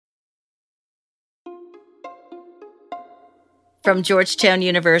From Georgetown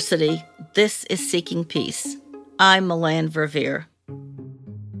University, this is Seeking Peace. I'm Melanne Verveer.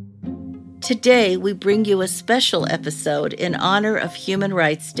 Today, we bring you a special episode in honor of Human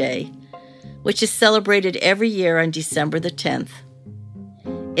Rights Day, which is celebrated every year on December the 10th.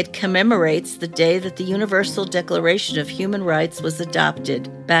 It commemorates the day that the Universal Declaration of Human Rights was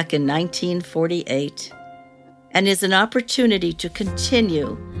adopted back in 1948, and is an opportunity to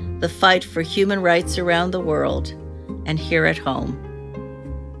continue the fight for human rights around the world and here at home.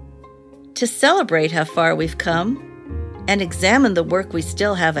 To celebrate how far we've come and examine the work we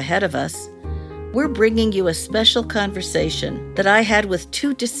still have ahead of us, we're bringing you a special conversation that I had with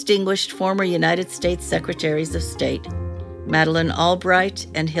two distinguished former United States Secretaries of State, Madeleine Albright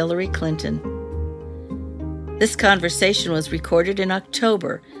and Hillary Clinton. This conversation was recorded in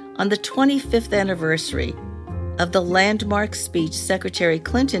October on the 25th anniversary of the landmark speech Secretary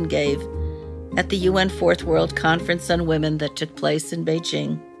Clinton gave at the UN Fourth World Conference on Women that took place in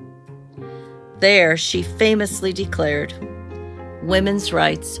Beijing. There, she famously declared, "Women's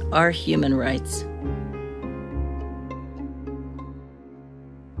rights are human rights."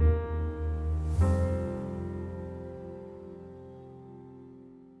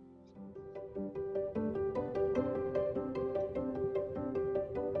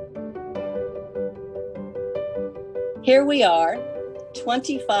 Here we are,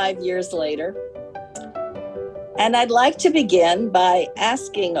 25 years later, and I'd like to begin by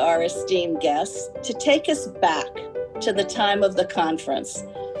asking our esteemed guests to take us back to the time of the conference,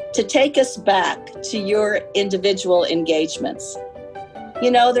 to take us back to your individual engagements. You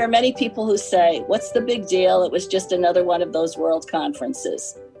know, there are many people who say, what's the big deal? It was just another one of those world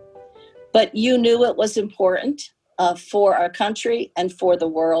conferences. But you knew it was important for our country and for the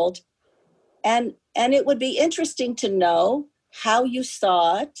world. And it would be interesting to know how you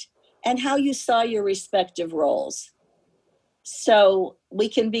saw it and how you saw your respective roles. So we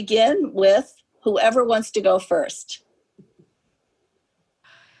can begin with whoever wants to go first.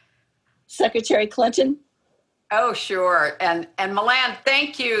 Secretary Clinton? Oh, sure. And Melanne,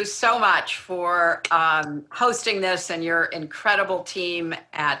 thank you so much for hosting this and your incredible team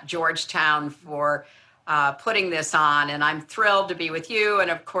at Georgetown for putting this on. And I'm thrilled to be with you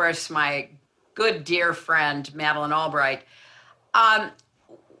and, of course, my good dear friend, Madeleine Albright.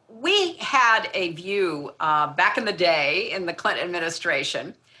 We had a view back in the day in the Clinton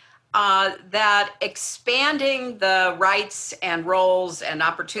administration that expanding the rights and roles and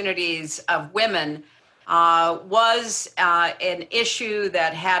opportunities of women was an issue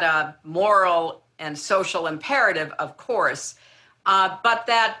that had a moral and social imperative, of course, but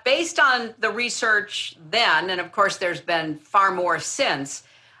that based on the research then, and of course there's been far more since,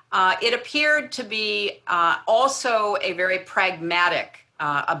 it appeared to be also a very pragmatic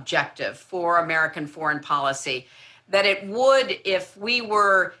objective for American foreign policy, that it would, if we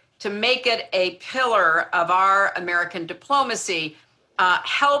were to make it a pillar of our American diplomacy,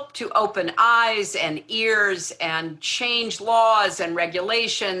 help to open eyes and ears and change laws and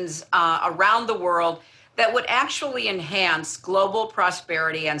regulations around the world that would actually enhance global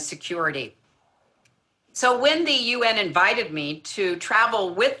prosperity and security. So when the UN invited me to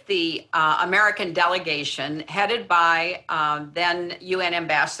travel with the American delegation headed by then UN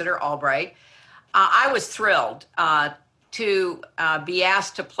Ambassador Albright, I was thrilled to be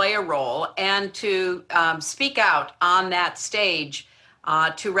asked to play a role and to speak out on that stage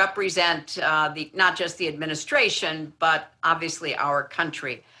to represent not just the administration, but obviously our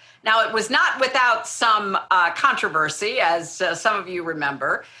country. Now, it was not without some controversy, as some of you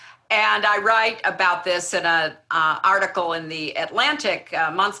remember. And I write about this in an article in the Atlantic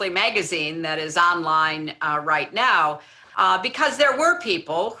monthly magazine that is online right now, because there were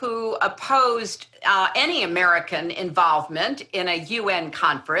people who opposed any American involvement in a UN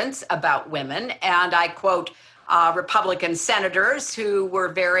conference about women. And I quote Republican senators who were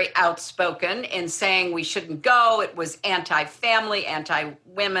very outspoken in saying we shouldn't go. It was anti-family,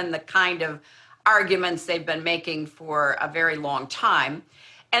 anti-women, the kind of arguments they've been making for a very long time.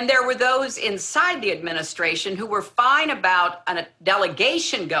 And there were those inside the administration who were fine about a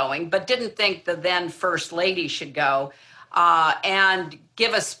delegation going, but didn't think the then First Lady should go and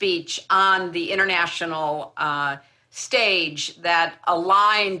give a speech on the international stage that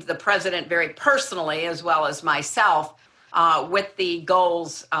aligned the president very personally, as well as myself, with the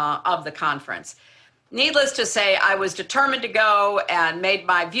goals of the conference. Needless to say, I was determined to go and made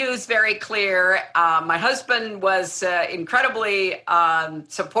my views very clear. My husband was incredibly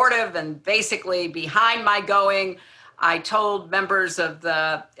supportive and basically behind my going. I told members of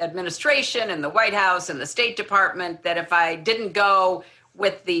the administration and the White House and the State Department that if I didn't go,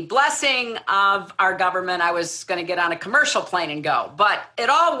 with the blessing of our government, I was going to get on a commercial plane and go. But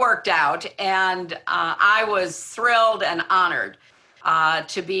it all worked out, and I was thrilled and honored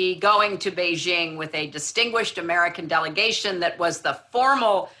to be going to Beijing with a distinguished American delegation that was the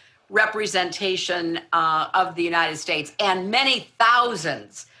formal representation of the United States, and many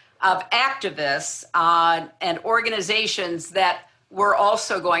thousands of activists and organizations that were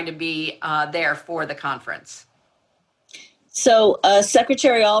also going to be there for the conference. So,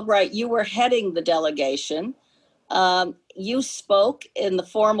 Secretary Albright, you were heading the delegation. You spoke in the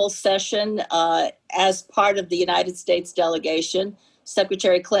formal session as part of the United States delegation.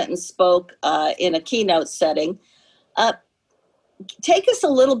 Secretary Clinton spoke in a keynote setting. Take us a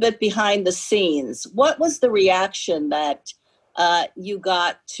little bit behind the scenes. What was the reaction that you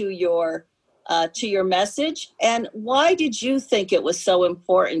got to your message, and why did you think it was so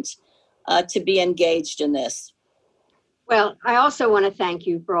important to be engaged in this? Well, I also want to thank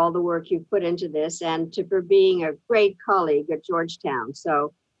you for all the work you've put into this, and for being a great colleague at Georgetown.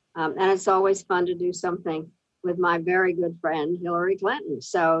 So, and it's always fun to do something with my very good friend, Hillary Clinton.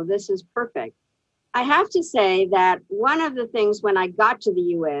 So this is perfect. I have to say that one of the things when I got to the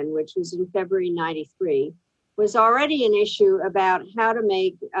UN, which was in February 93, was already an issue about how to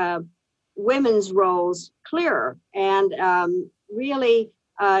make women's roles clearer and really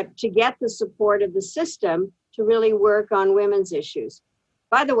to get the support of the system to really work on women's issues.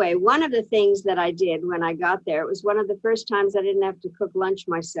 By the way, one of the things that I did when I got there, it was one of the first times I didn't have to cook lunch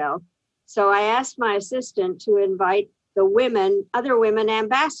myself. So I asked my assistant to invite the other women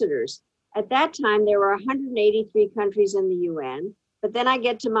ambassadors. At that time, there were 183 countries in the UN, but then I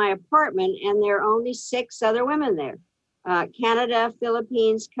get to my apartment and there are only 6 other women there. Canada,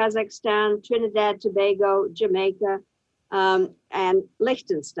 Philippines, Kazakhstan, Trinidad, Tobago, Jamaica, and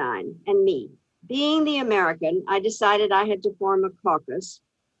Liechtenstein, and me. Being the American, I decided I had to form a caucus,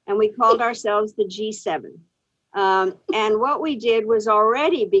 and we called ourselves the G7. And what we did was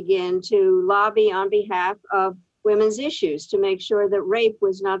already begin to lobby on behalf of women's issues to make sure that rape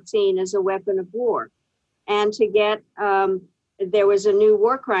was not seen as a weapon of war. And to get, there was a new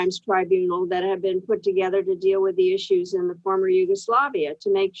war crimes tribunal that had been put together to deal with the issues in the former Yugoslavia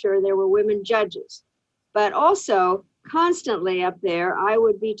to make sure there were women judges. But also, constantly up there, I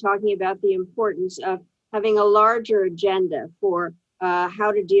would be talking about the importance of having a larger agenda for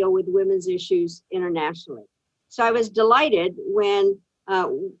how to deal with women's issues internationally. So I was delighted when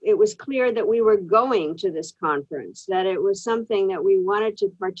it was clear that we were going to this conference, that it was something that we wanted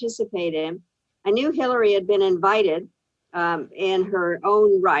to participate in. I knew Hillary had been invited in her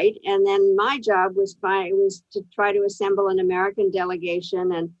own right, and then my job was to try to assemble an American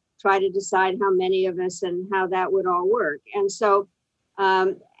delegation and try to decide how many of us and how that would all work. And so,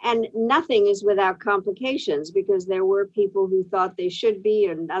 and nothing is without complications, because there were people who thought they should be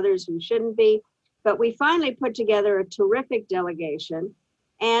and others who shouldn't be. But we finally put together a terrific delegation.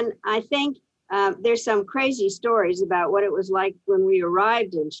 And I think there's some crazy stories about what it was like when we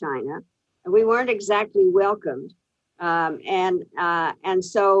arrived in China. We weren't exactly welcomed. And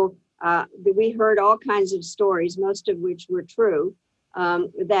so we heard all kinds of stories, most of which were true,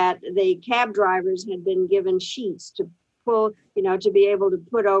 that the cab drivers had been given sheets to pull, to be able to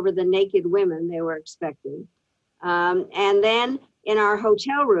put over the naked women they were expecting. And then in our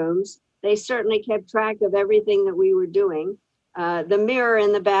hotel rooms, they certainly kept track of everything that we were doing. The mirror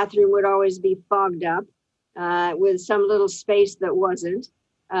in the bathroom would always be fogged up with some little space that wasn't.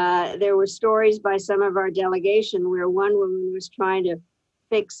 There were stories by some of our delegation where one woman was trying to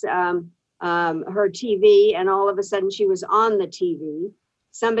fix her TV, and all of a sudden she was on the TV.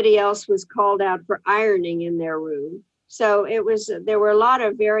 Somebody else was called out for ironing in their room. So there were a lot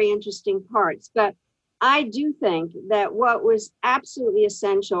of very interesting parts. But I do think that what was absolutely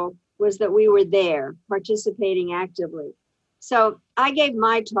essential was that we were there participating actively. So I gave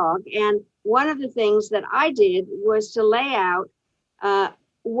my talk, and one of the things that I did was to lay out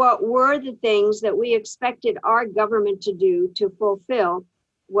what were the things that we expected our government to do to fulfill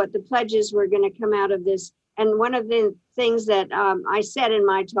what the pledges were going to come out of this. And one of the things that I said in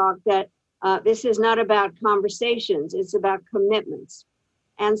my talk, that this is not about conversations, it's about commitments.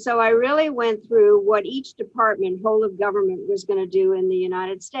 And so I really went through what each department, whole of government, was going to do in the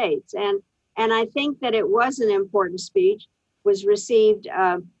United States. And I think that it was an important speech, was received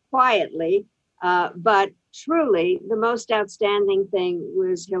quietly, but truly the most outstanding thing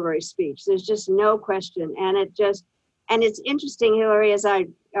was Hillary's speech. There's just no question. And it's interesting, Hillary, as I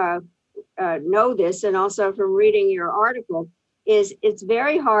know this, and also from reading your article, is it's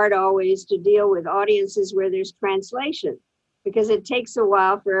very hard always to deal with audiences where there's translation, because it takes a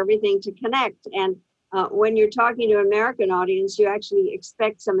while for everything to connect. And when you're talking to an American audience, you actually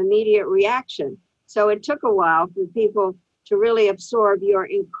expect some immediate reaction. So it took a while for people to really absorb your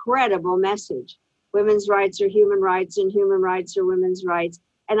incredible message. Women's rights are human rights and human rights are women's rights.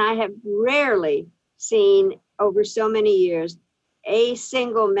 And I have rarely seen over so many years a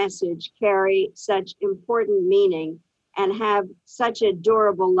single message carry such important meaning and have such a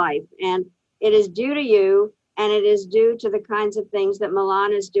durable life. And it is due to you, and it is due to the kinds of things that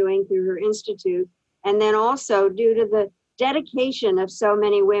Milan is doing through her institute, and then also due to the dedication of so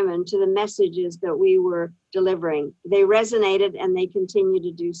many women to the messages that we were delivering. They resonated and they continue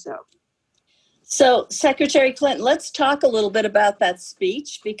to do so. So, Secretary Clinton, let's talk a little bit about that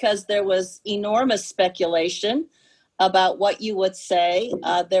speech, because there was enormous speculation about what you would say.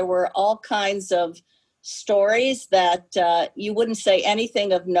 There were all kinds of stories that you wouldn't say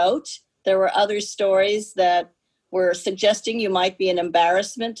anything of note. There were other stories that were suggesting you might be an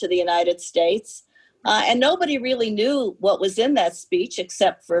embarrassment to the United States. And nobody really knew what was in that speech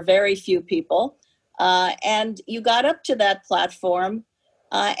except for very few people. And you got up to that platform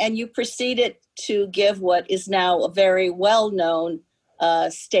and you proceeded to give what is now a very well-known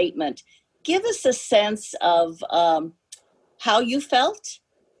statement. Give us a sense of how you felt,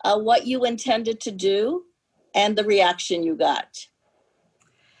 what you intended to do, and the reaction you got.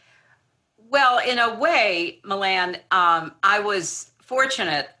 Well, in a way, Milan, I was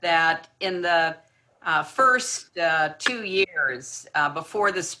fortunate that in the first 2 years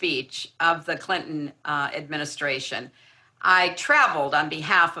before the speech of the Clinton administration, I traveled on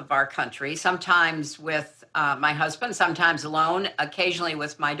behalf of our country, sometimes with my husband, sometimes alone, occasionally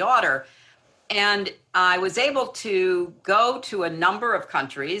with my daughter. And I was able to go to a number of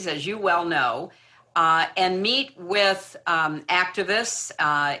countries, as you well know, and meet with activists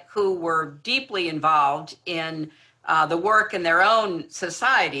who were deeply involved in the work in their own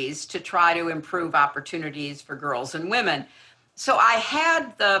societies to try to improve opportunities for girls and women. So I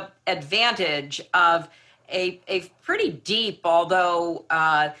had the advantage of a pretty deep, although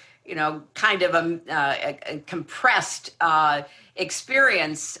kind of a compressed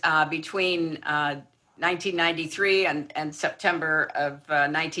experience between 1993 and September of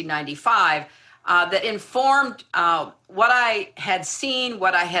 1995 that informed what I had seen,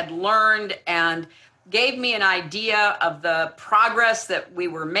 what I had learned, and gave me an idea of the progress that we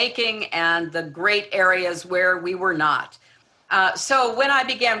were making and the great areas where we were not. So when I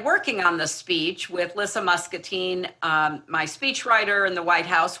began working on the speech with Lissa Muscatine, my speechwriter in the White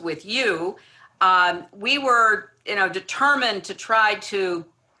House, with you, we were determined to try to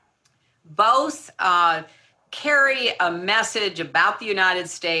both carry a message about the United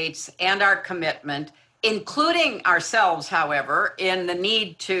States and our commitment, including ourselves, however, in the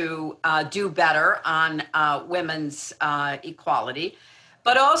need to do better on women's equality,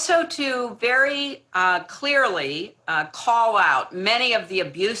 but also to very clearly call out many of the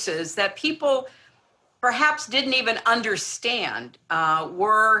abuses that people perhaps didn't even understand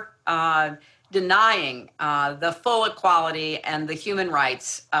were denying the full equality and the human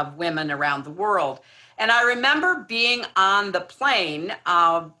rights of women around the world. And I remember being on the plane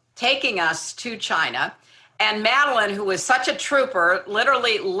taking us to China, and Madeline, who was such a trooper,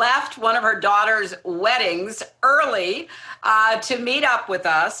 literally left one of her daughter's weddings early to meet up with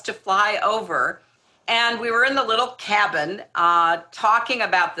us, to fly over. And we were in the little cabin talking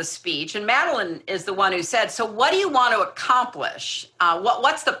about the speech. And Madeline is the one who said, "So what do you want to accomplish?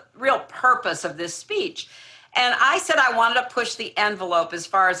 What's the real purpose of this speech?" And I said I wanted to push the envelope as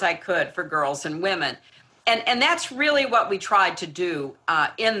far as I could for girls and women. And that's really what we tried to do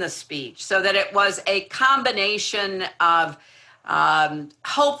in the speech, so that it was a combination of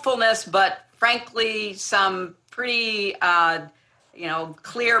hopefulness, but frankly, some pretty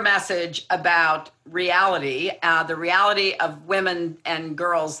clear message about reality, the reality of women and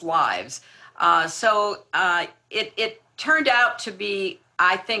girls' lives. So it turned out to be,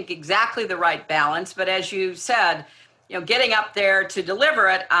 I think, exactly the right balance. But as you said, getting up there to deliver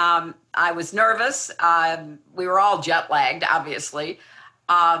it, I was nervous. We were all jet lagged, obviously,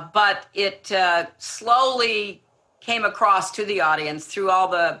 but it slowly came across to the audience through all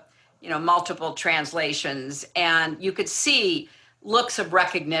the, multiple translations, and you could see looks of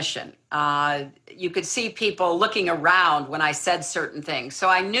recognition. You could see people looking around when I said certain things. So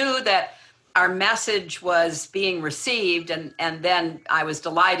I knew that our message was being received, and then I was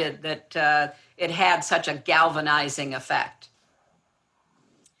delighted that it had such a galvanizing effect.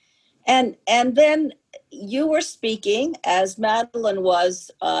 And then you were speaking, as Madeline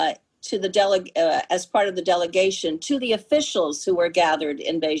was, to the as part of the delegation, to the officials who were gathered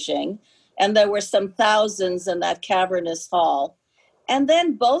in Beijing, and there were some thousands in that cavernous hall. And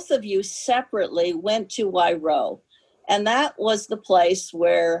then both of you separately went to Wairo. And that was the place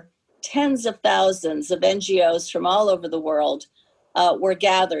where tens of thousands of NGOs from all over the world were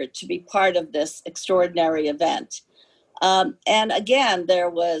gathered to be part of this extraordinary event. And again, there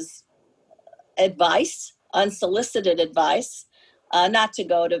was advice, unsolicited advice, not to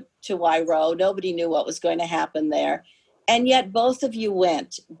go to Wairo. Nobody knew what was going to happen there. And yet both of you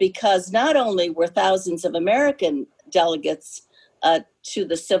went, because not only were thousands of American delegates to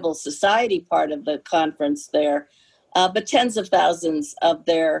the civil society part of the conference there, but tens of thousands of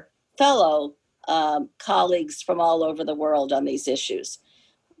their fellow colleagues from all over the world on these issues.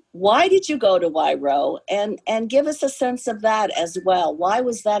 Why did you go to Wairo? And give us a sense of that as well. Why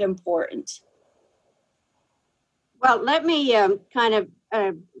was that important? Well, let me kind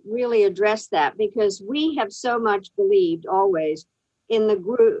of really address that, because we have so much believed always in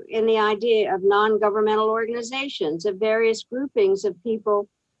the idea of non-governmental organizations, of various groupings of people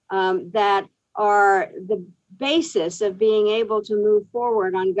that are the basis of being able to move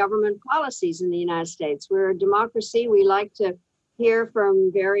forward on government policies in the United States. We're a democracy. We like to hear from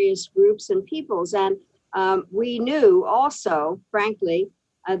various groups and peoples. And we knew also, frankly,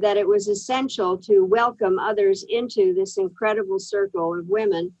 that it was essential to welcome others into this incredible circle of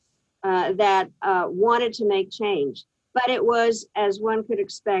women that wanted to make change. But it was, as one could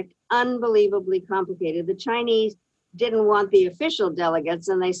expect, unbelievably complicated. The Chinese didn't want the official delegates,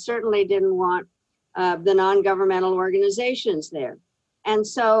 and they certainly didn't want the non-governmental organizations there. And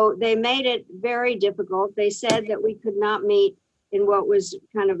so they made it very difficult. They said that we could not meet in what was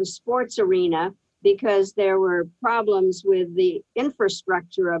kind of a sports arena because there were problems with the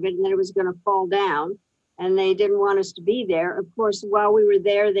infrastructure of it, and that it was going to fall down, and they didn't want us to be there. Of course, while we were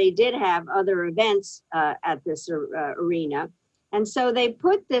there, they did have other events at this arena. And so they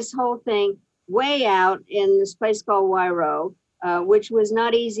put this whole thing way out in this place called Wairo, which was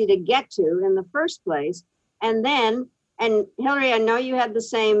not easy to get to in the first place. And Hillary, I know you had the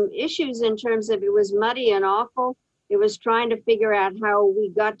same issues in terms of it was muddy and awful. It was trying to figure out how we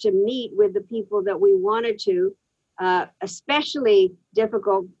got to meet with the people that we wanted to, especially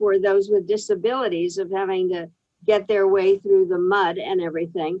difficult for those with disabilities of having to get their way through the mud and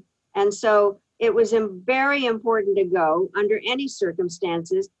everything. And so it was very important to go under any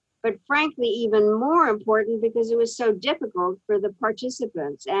circumstances, but frankly, even more important because it was so difficult for the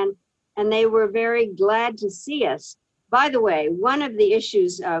participants. And they were very glad to see us. By the way, one of the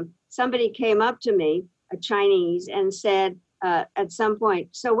issues, somebody came up to me, a Chinese, and said at some point,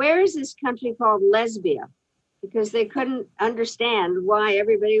 so where is this country called Lesbia? Because they couldn't understand why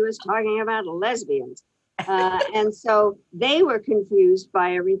everybody was talking about lesbians. And so they were confused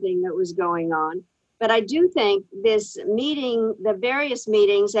by everything that was going on. But I do think this meeting, the various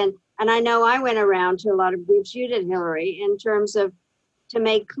meetings, and I know I went around to a lot of groups, you did, Hillary, in terms of to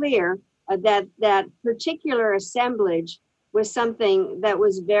make clear that particular assemblage was something that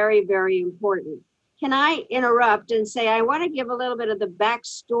was very, very important. Can I interrupt and say I want to give a little bit of the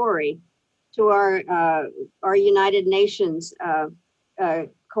backstory to our United Nations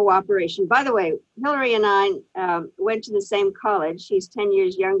cooperation? By the way, Hillary and I went to the same college. She's 10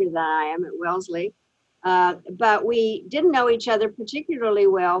 years younger than I am at Wellesley. But we didn't know each other particularly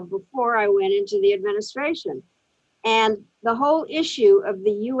well before I went into the administration. And the whole issue of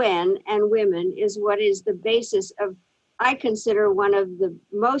the UN and women is what is the basis of, I consider, one of the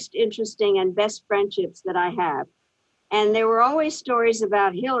most interesting and best friendships that I have. And there were always stories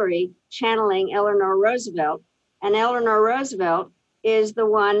about Hillary channeling Eleanor Roosevelt. And Eleanor Roosevelt is the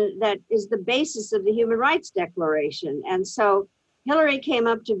one that is the basis of the Human Rights Declaration. And so Hillary came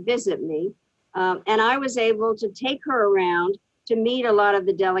up to visit me, and I was able to take her around to meet a lot of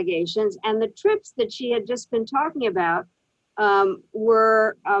the delegations. And the trips that she had just been talking about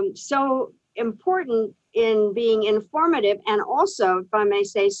were so important in being informative and also, if I may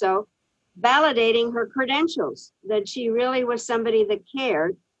say so, validating her credentials, that she really was somebody that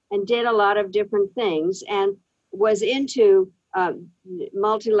cared and did a lot of different things and was into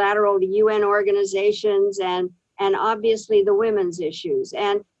multilateral UN organizations and obviously the women's issues.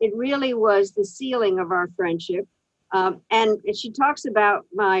 And it really was the ceiling of our friendship. And she talks about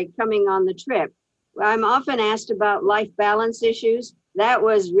my coming on the trip. I'm often asked about life balance issues. That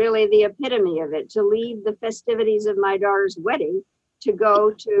was really the epitome of it, to leave the festivities of my daughter's wedding to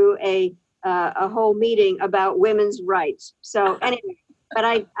go to a whole meeting about women's rights. So anyway, but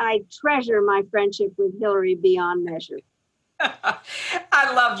I treasure my friendship with Hillary beyond measure.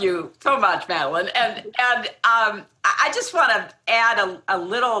 I love you so much, Madeline. And I just want to add a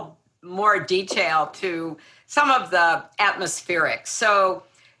little more detail to some of the atmospherics. So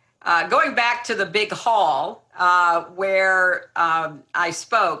going back to the big hall where I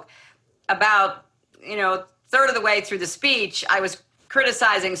spoke, about, third of the way through the speech, I was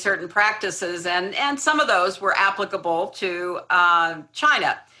criticizing certain practices, and some of those were applicable to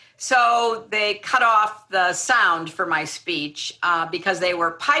China. So they cut off the sound for my speech because they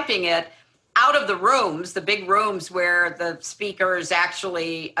were piping it out of the rooms, the big rooms where the speakers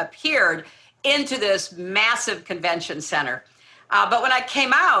actually appeared, into this massive convention center. But when I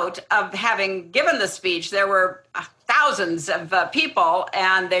came out of having given the speech, there were thousands of people,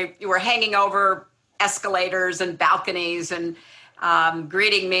 and they were hanging over escalators and balconies and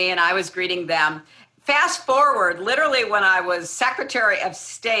greeting me, and I was greeting them. Fast forward, literally when I was Secretary of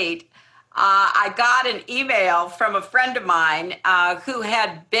State, I got an email from a friend of mine who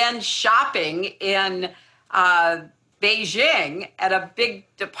had been shopping in Beijing at a big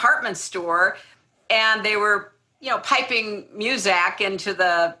department store, and they were, piping Muzak into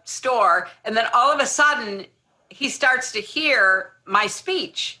the store, and then all of a sudden he starts to hear my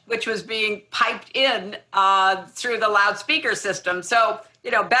speech, which was being piped in through the loudspeaker system. So,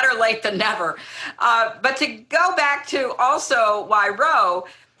 better late than never. But to go back to also Wai-Ro,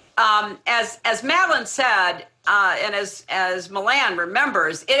 as Madeline said, and as Milan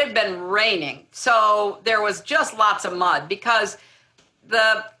remembers, it had been raining. So there was just lots of mud because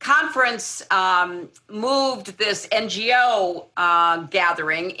the conference moved this NGO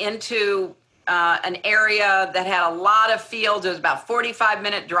gathering into an area that had a lot of fields. It was about a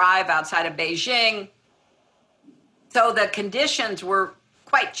 45-minute drive outside of Beijing. So the conditions were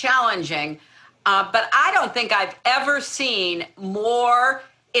quite challenging. But I don't think I've ever seen more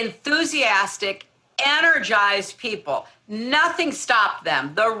enthusiastic, energized people. Nothing stopped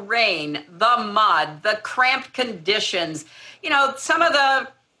them. The rain, the mud, the cramped conditions, some of the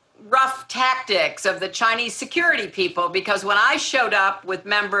rough tactics of the Chinese security people, because when I showed up with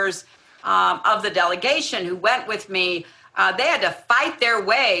members of the delegation who went with me, they had to fight their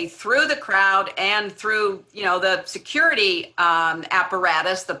way through the crowd and through, the security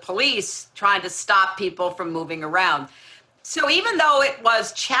apparatus, the police, trying to stop people from moving around. So even though it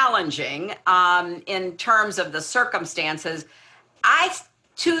was challenging in terms of the circumstances, I,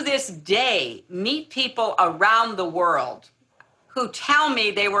 to this day, meet people around the world who tell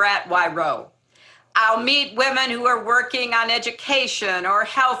me they were at Wai-Ro. I'll meet women who are working on education or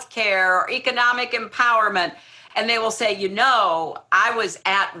healthcare or economic empowerment, and they will say, I was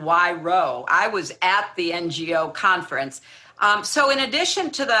at Wai-Ro. I was at the NGO conference. So in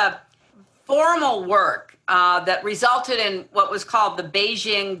addition to the formal work that resulted in what was called the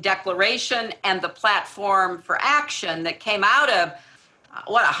Beijing Declaration and the Platform for Action that came out of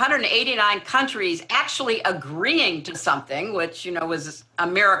 189 countries actually agreeing to something, which, was a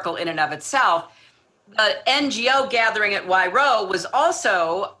miracle in and of itself. The NGO gathering at Wai-Ro was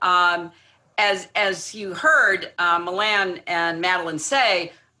also, as you heard Milan and Madeline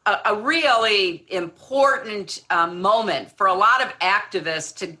say, a really important moment for a lot of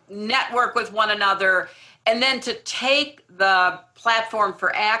activists to network with one another and then to take the platform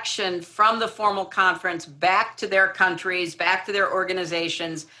for action from the formal conference back to their countries, back to their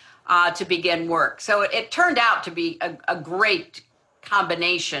organizations to begin work. So it turned out to be a great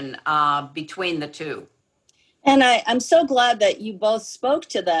combination between the two. And I'm so glad that you both spoke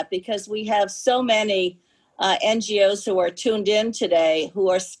to that, because we have so many NGOs who are tuned in today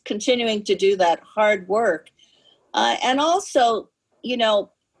who are continuing to do that hard work. And also,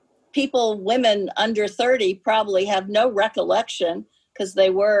 people, women under 30 probably have no recollection because they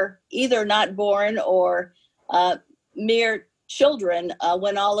were either not born or mere children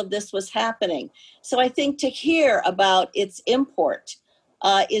when all of this was happening. So I think to hear about its import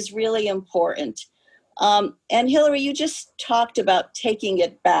is really important. And Hillary, you just talked about taking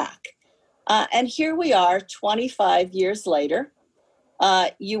it back. And here we are 25 years later.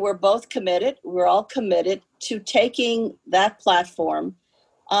 You were both committed. We're all committed to taking that platform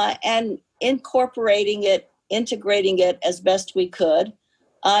and incorporating it, integrating it as best we could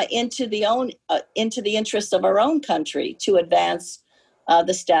into the interest of our own country to advance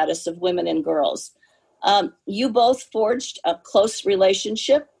the status of women and girls. You both forged a close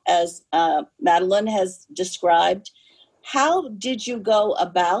relationship, as Madeline has described. How did you go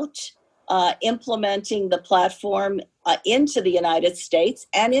about implementing the platform into the United States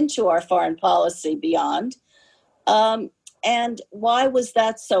and into our foreign policy beyond? And why was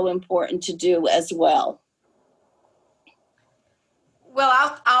that so important to do as well?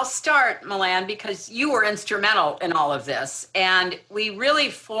 Well, I'll start, Milan, because you were instrumental in all of this. And we really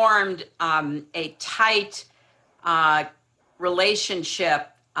formed a tight relationship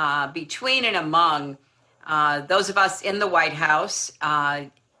between and among those of us in the White House,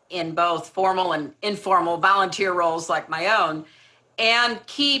 in both formal and informal volunteer roles like my own, and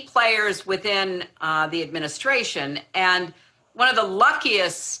key players within the administration. And one of the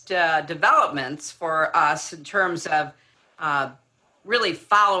luckiest developments for us in terms of really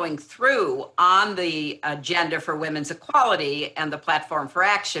following through on the agenda for women's equality and the Platform for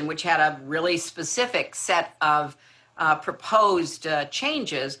Action, which had a really specific set of proposed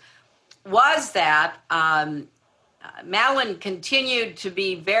changes, was that Madeleine continued to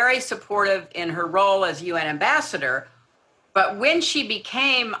be very supportive in her role as UN ambassador. But when she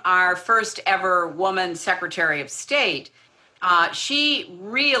became our first ever woman Secretary of State, she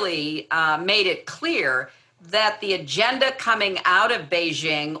really made it clear that the agenda coming out of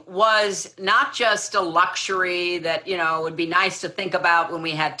Beijing was not just a luxury that, you know, would be nice to think about when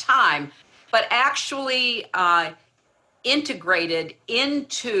we had time, but actually integrated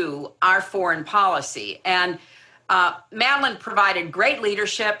into our foreign policy. And Madeleine provided great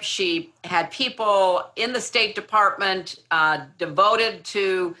leadership. She had people in the State Department devoted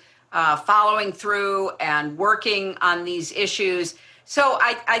to following through and working on these issues. So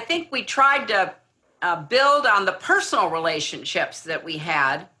I think we tried to build on the personal relationships that we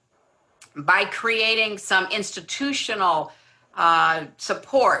had by creating some institutional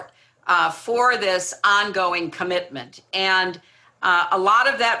support for this ongoing commitment. And a lot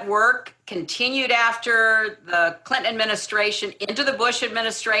of that work continued after the Clinton administration into the Bush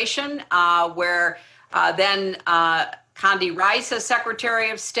administration, where then Condi Rice as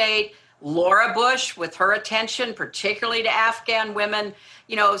Secretary of State, Laura Bush with her attention, particularly to Afghan women,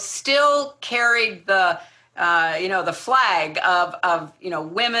 you know, still carried the the flag of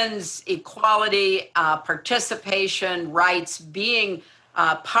women's equality, participation, rights being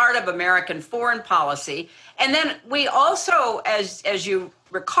part of American foreign policy. And then we also, as you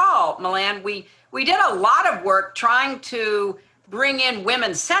recall, Melanne, we did a lot of work trying to bring in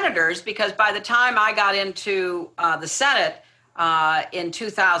women senators, because by the time I got into the Senate in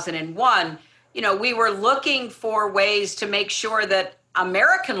 2001, we were looking for ways to make sure that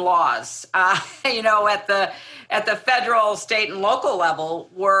American laws, at the federal, state, and local level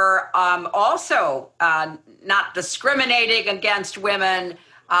were also not discriminating against women,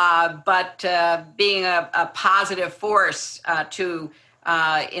 but being a positive force to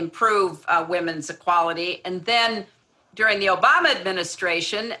improve women's equality. And then during the Obama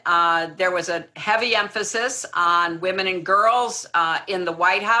administration, there was a heavy emphasis on women and girls in the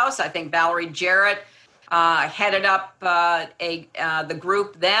White House. I think Valerie Jarrett headed up the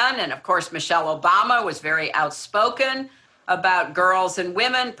group then. And of course, Michelle Obama was very outspoken about girls and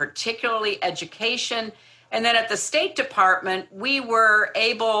women, particularly education. And then at the State Department, we were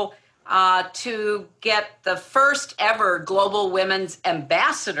able to get the first ever Global Women's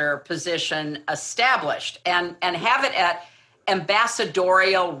Ambassador position established and have it at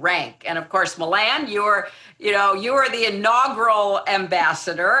ambassadorial rank. And of course, Melanne, you were the inaugural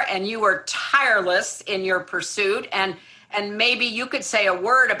ambassador, and you were tireless in your pursuit. And maybe you could say a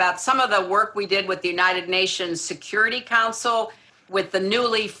word about some of the work we did with the United Nations Security Council, with the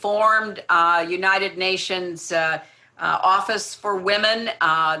newly formed United Nations Office for Women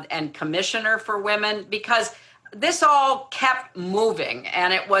and Commissioner for Women, because this all kept moving,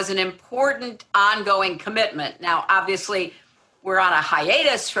 and it was an important ongoing commitment. Now, obviously, we're on a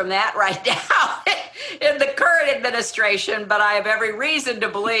hiatus from that right now in the current administration, but I have every reason to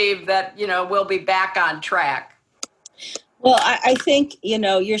believe that, we'll be back on track. Well, I think,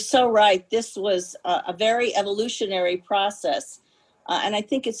 you're so right. This was a very evolutionary process. And I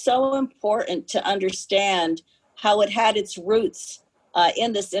think it's so important to understand how it had its roots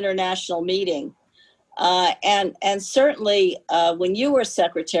in this international meeting. And certainly when you were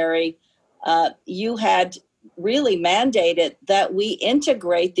secretary, you had really mandated that we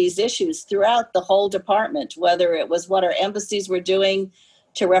integrate these issues throughout the whole department, whether it was what our embassies were doing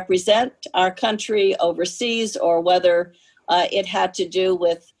to represent our country overseas, or whether it had to do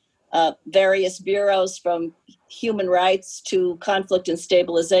with various bureaus from human rights to conflict and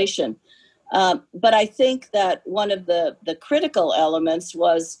stabilization. But I think that one of the critical elements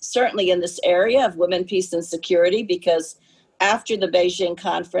was certainly in this area of women, peace, and security, because after the Beijing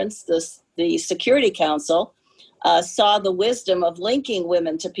conference, the Security Council saw the wisdom of linking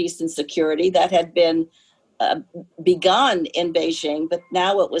women to peace and security that had been begun in Beijing, but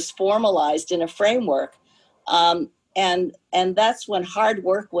now it was formalized in a framework. And that's when hard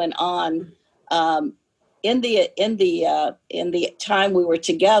work went on in the time we were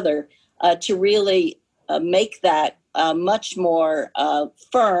together to really make that much more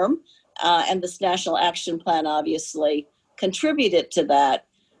firm. And this National Action Plan obviously contributed to that.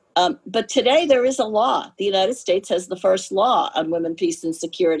 But today there is a law. The United States has the first law on women, peace, and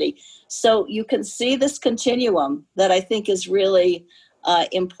security. So you can see this continuum that I think is really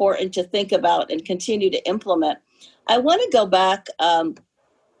important to think about and continue to implement. I want to go back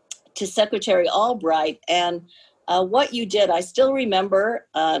to Secretary Albright and what you did. I still remember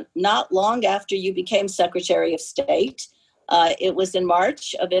not long after you became Secretary of State. It was in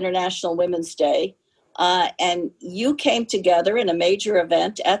March of International Women's Day. And you came together in a major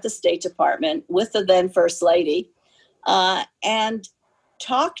event at the State Department with the then First Lady and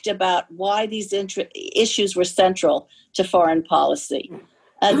talked about why these issues were central to foreign policy.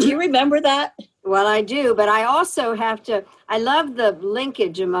 Do you remember that? Well, I do, but I also I love the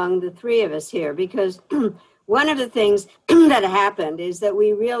linkage among the three of us here, because one of the things that happened is that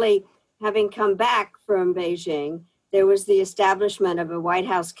we really, having come back from Beijing, there was the establishment of a White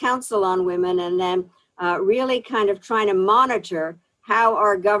House Council on Women, and then really kind of trying to monitor how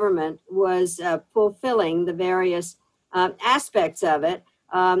our government was fulfilling the various aspects of it.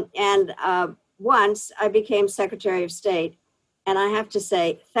 Once I became Secretary of State, and I have to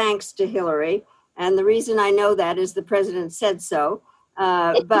say, thanks to Hillary. And the reason I know that is the president said so.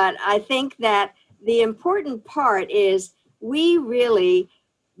 But I think that the important part is we really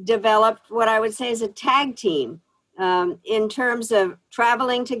developed what I would say is a tag team in terms of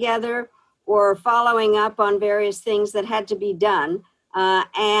traveling together or following up on various things that had to be done.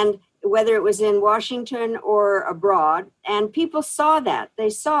 And whether it was in Washington or abroad. And people saw that.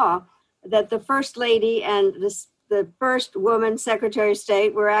 They saw that the First Lady and the first woman Secretary of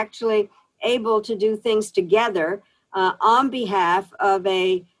State were actually able to do things together on behalf of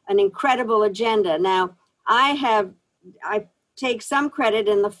an incredible agenda. Now, I take some credit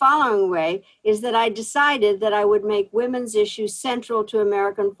in the following way, is that I decided that I would make women's issues central to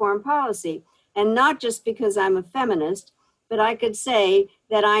American foreign policy. And not just because I'm a feminist, but I could say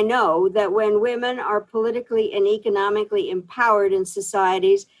that I know that when women are politically and economically empowered in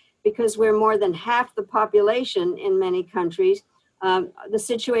societies, because we're more than half the population in many countries, the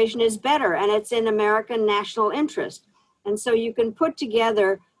situation is better, and it's in American national interest. And so you can put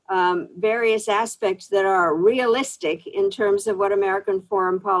together various aspects that are realistic in terms of what American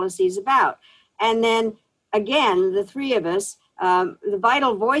foreign policy is about. And then, again, the three of us, the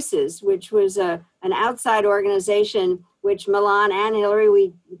Vital Voices, which was an outside organization, which Milan and Hillary,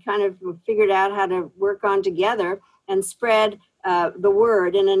 we kind of figured out how to work on together and spread the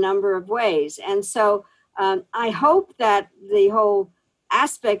word in a number of ways. And so I hope that the whole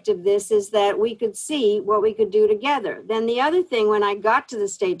aspect of this is that we could see what we could do together. Then the other thing, when I got to the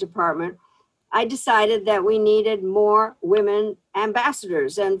State Department, I decided that we needed more women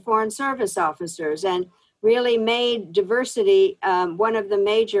ambassadors and foreign service officers, and really made diversity one of the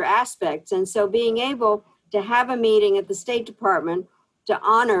major aspects. And so being able to have a meeting at the State Department to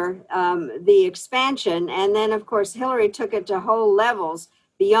honor the expansion. And then, of course, Hillary took it to whole levels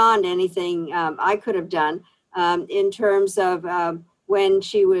beyond anything I could have done in terms of when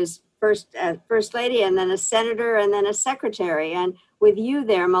she was first lady and then a senator and then a secretary. And with you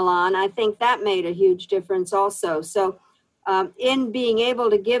there, Milan, I think that made a huge difference also. So in being able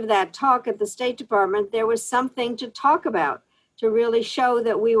to give that talk at the State Department, there was something to talk about, to really show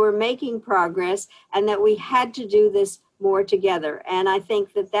that we were making progress and that we had to do this more together. And I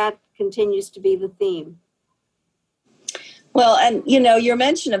think that continues to be the theme. Well, and your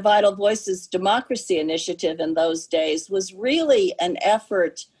mention of Vital Voices Democracy Initiative in those days was really an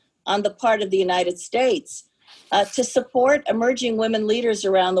effort on the part of the United States to support emerging women leaders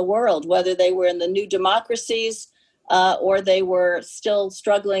around the world, whether they were in the new democracies or they were still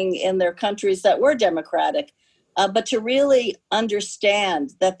struggling in their countries that were democratic, but to really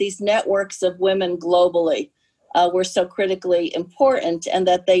understand that these networks of women globally were so critically important and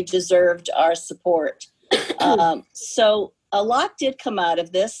that they deserved our support. So a lot did come out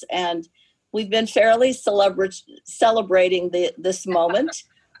of this, and we've been fairly celebrating this moment.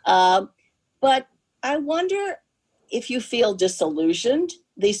 But I wonder if you feel disillusioned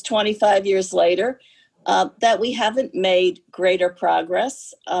these 25 years later, that we haven't made greater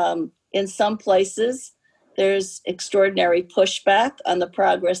progress. In some places, there's extraordinary pushback on the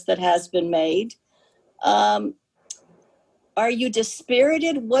progress that has been made. Are you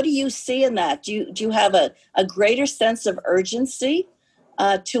dispirited? What do you see in that? Do you have a greater sense of urgency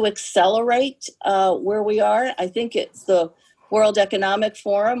to accelerate where we are? I think it's the World Economic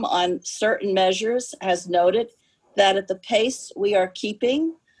Forum on certain measures has noted that at the pace we are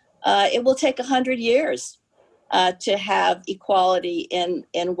keeping, it will take 100 years to have equality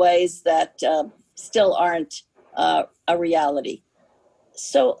in ways that still aren't a reality.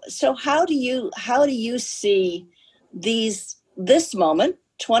 So how do you see this moment,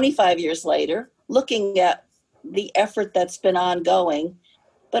 25 years later, looking at the effort that's been ongoing,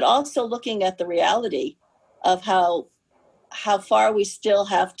 but also looking at the reality of how far we still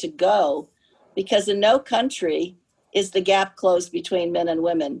have to go, because in no country is the gap closed between men and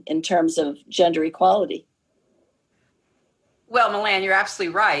women in terms of gender equality. Well, Melanne, you're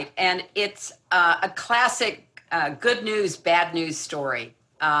absolutely right. And it's a classic good news, bad news story.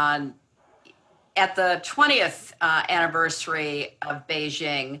 At the 20th anniversary of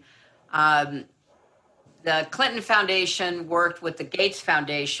Beijing, the Clinton Foundation worked with the Gates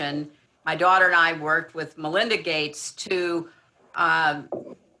Foundation. My daughter and I worked with Melinda Gates to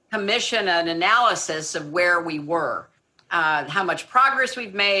commission an analysis of where we were, how much progress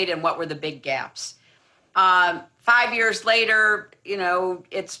we've made, and what were the big gaps. 5 years later,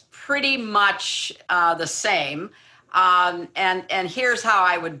 it's pretty much the same. And here's how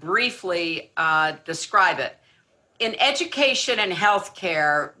I would briefly describe it. In education and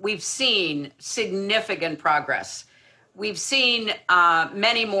healthcare, we've seen significant progress. We've seen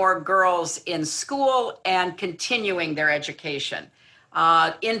many more girls in school and continuing their education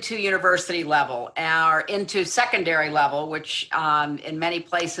into university level or into secondary level, which in many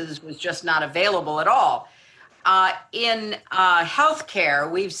places was just not available at all. In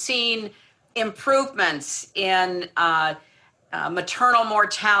healthcare, we've seen improvements in maternal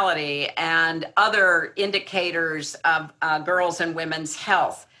mortality and other indicators of girls' and women's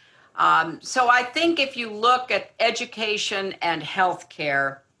health. So I think if you look at education and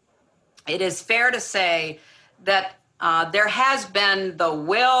healthcare, it is fair to say that there has been the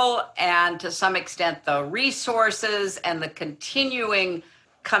will and to some extent the resources and the continuing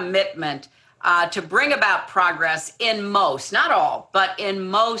commitment to bring about progress in most, not all, but in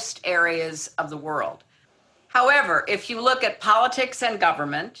most areas of the world. However, if you look at politics and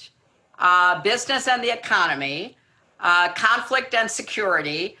government, business and the economy, conflict and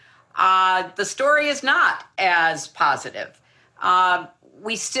security, the story is not as positive.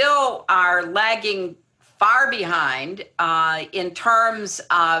 We still are lagging far behind in terms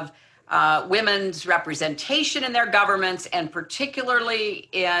of women's representation in their governments, and particularly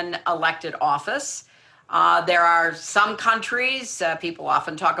in elected office. There are some countries, people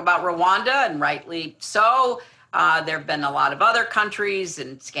often talk about Rwanda, and rightly so. There have been a lot of other countries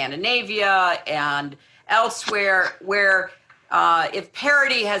in Scandinavia and elsewhere where if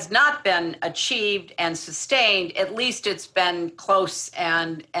parity has not been achieved and sustained, at least it's been close,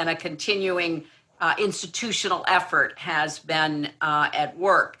 and a continuing institutional effort has been at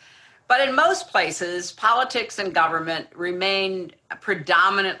work. But in most places, politics and government remain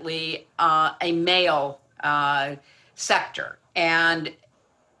predominantly a male sector. And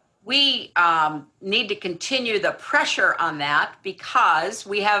we need to continue the pressure on that, because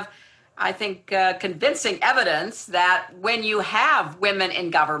we have, I think, convincing evidence that when you have women in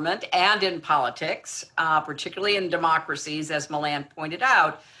government and in politics, particularly in democracies, as Melanne pointed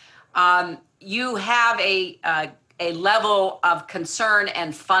out, you have a level of concern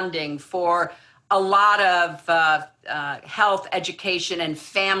and funding for a lot of health, education, and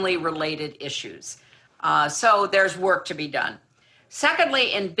family-related issues. So there's work to be done.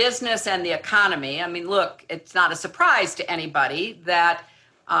 Secondly, in business and the economy, I mean, look, it's not a surprise to anybody that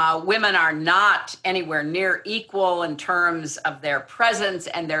women are not anywhere near equal in terms of their presence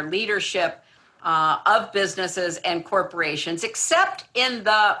and their leadership of businesses and corporations, except in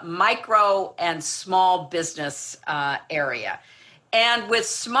the micro and small business area. And with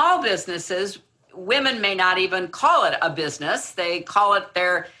small businesses, women may not even call it a business. They call it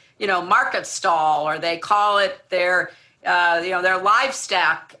their, market stall, or they call it their, their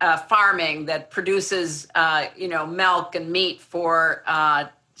livestock farming that produces, milk and meat for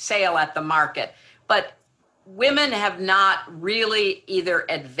sale at the market. But women have not really either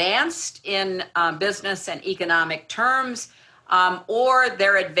advanced in business and economic terms, or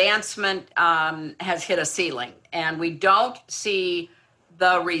their advancement has hit a ceiling. And we don't see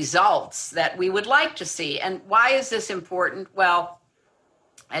the results that we would like to see. And why is this important? Well,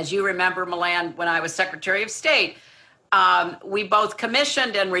 as you remember, Melanne, when I was Secretary of State, we both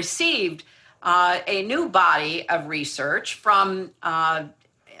commissioned and received a new body of research from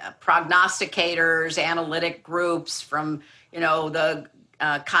prognosticators, analytic groups, from the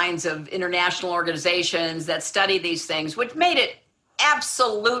kinds of international organizations that study these things, which made it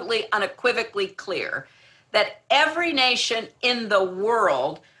absolutely unequivocally clear that every nation in the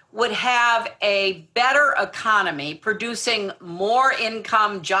world would have a better economy, producing more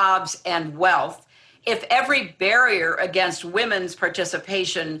income, jobs, and wealth if every barrier against women's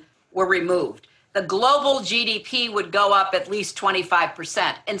participation were removed. The global GDP would go up at least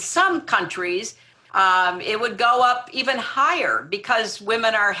 25%. In some countries, It would go up even higher because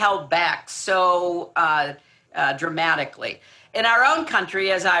women are held back so dramatically. In our own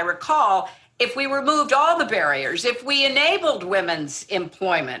country, as I recall, if we removed all the barriers, if we enabled women's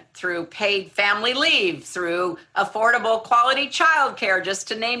employment through paid family leave, through affordable quality childcare, just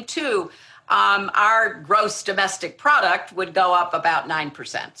to name two, our gross domestic product would go up about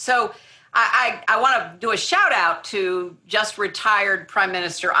 9%. So I want to do a shout out to just retired Prime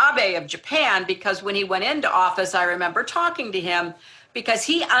Minister Abe of Japan, because when he went into office, I remember talking to him because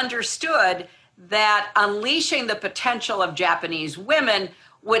he understood that unleashing the potential of Japanese women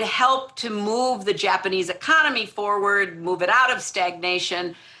would help to move the Japanese economy forward, move it out of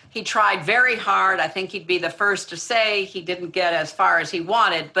stagnation. He tried very hard. I think he'd be the first to say he didn't get as far as he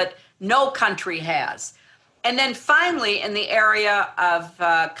wanted, but no country has. And then finally, in the area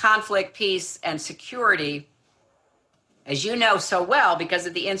of conflict, peace, and security, as you know so well, because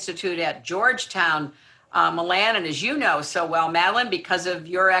of the Institute at Georgetown, Milan, and as you know so well, Madeline, because of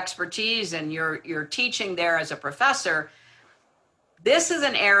your expertise and your teaching there as a professor, this is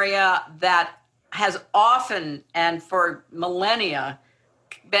an area that has often and for millennia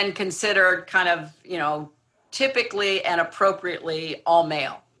been considered kind of, typically and appropriately all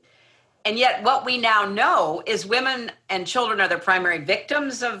male. And yet what we now know is women and children are the primary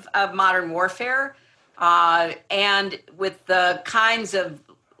victims of modern warfare. And with the kinds of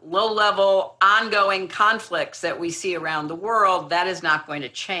low-level ongoing conflicts that we see around the world, that is not going to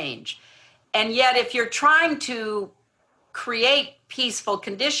change. And yet if you're trying to create peaceful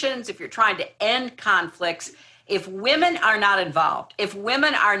conditions, if you're trying to end conflicts, if women are not involved, if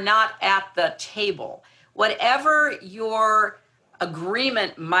women are not at the table, whatever your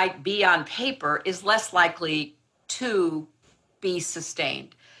agreement might be on paper is less likely to be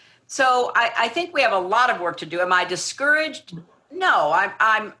sustained. So I think we have a lot of work to do. Am I discouraged? No,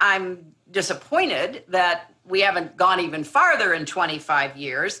 I'm disappointed that we haven't gone even farther in 25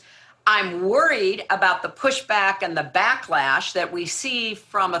 years. I'm worried about the pushback and the backlash that we see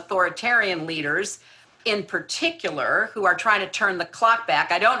from authoritarian leaders in particular who are trying to turn the clock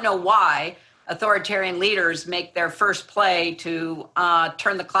back. I don't know why authoritarian leaders make their first play to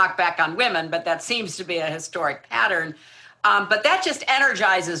turn the clock back on women, but that seems to be a historic pattern. But that just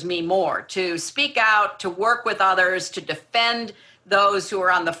energizes me more to speak out, to work with others, to defend those who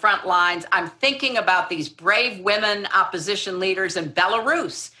are on the front lines. I'm thinking about these brave women opposition leaders in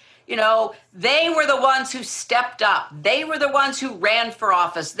Belarus. They were the ones who stepped up. They were the ones who ran for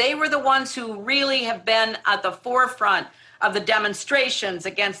office. They were the ones who really have been at the forefront of the demonstrations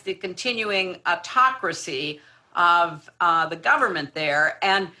against the continuing autocracy of the government there.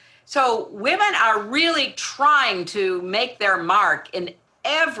 And so women are really trying to make their mark in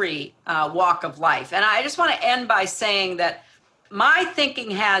every walk of life. And I just want to end by saying that my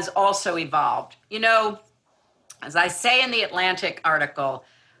thinking has also evolved. As I say in the Atlantic article,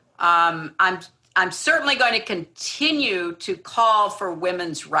 I'm certainly going to continue to call for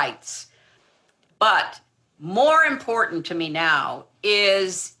women's rights. But more important to me now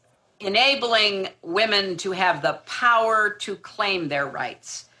is enabling women to have the power to claim their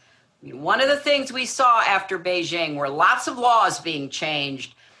rights. One of the things we saw after Beijing were lots of laws being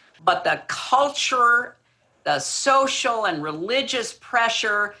changed, but the culture, the social and religious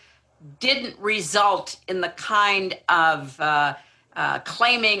pressure didn't result in the kind of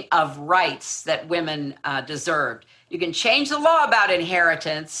claiming of rights that women deserved. You can change the law about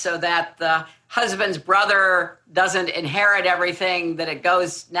inheritance so that the husband's brother doesn't inherit everything, that it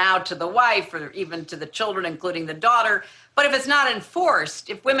goes now to the wife or even to the children, including the daughter. But if it's not enforced,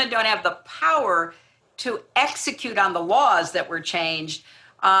 if women don't have the power to execute on the laws that were changed,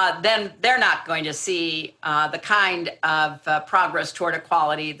 then they're not going to see the kind of progress toward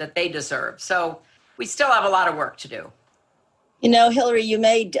equality that they deserve. So we still have a lot of work to do. Hillary, you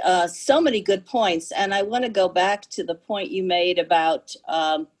made so many good points, and I want to go back to the point you made about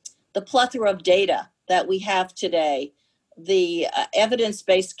the plethora of data that we have today, the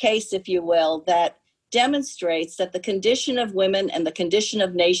evidence-based case, if you will, that demonstrates that the condition of women and the condition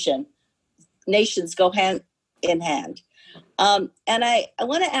of nations go hand in hand. And I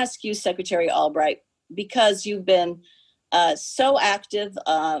want to ask you, Secretary Albright, because you've been so active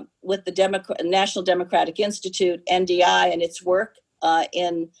with the National Democratic Institute, NDI, and its work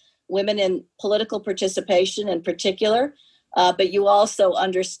in women in political participation in particular, but you also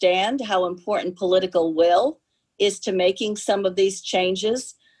understand how important political will is to making some of these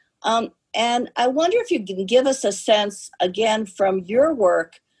changes. And I wonder if you can give us a sense, again, from your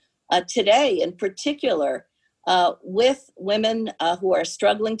work today in particular, with women who are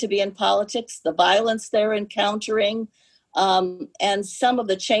struggling to be in politics, the violence they're encountering, and some of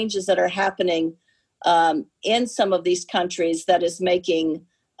the changes that are happening in some of these countries that is making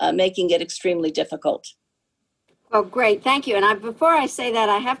it extremely difficult. Well, great. Thank you. And before I say that,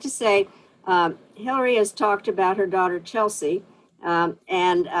 I have to say, Hillary has talked about her daughter, Chelsea.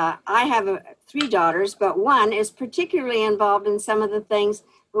 And I have 3 daughters, but one is particularly involved in some of the things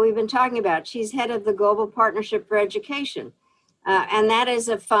that we've been talking about. She's head of the Global Partnership for Education. And that is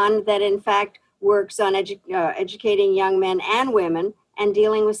a fund that, in fact, works on educating young men and women and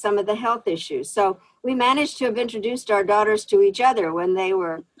dealing with some of the health issues. So we managed to have introduced our daughters to each other when they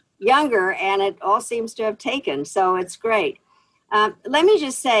were younger, and it all seems to have taken. So it's great. Let me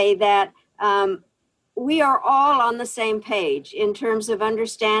just say that we are all on the same page in terms of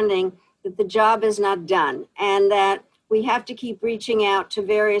understanding that the job is not done and that we have to keep reaching out to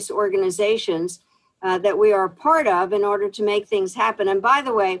various organizations that we are a part of in order to make things happen. And by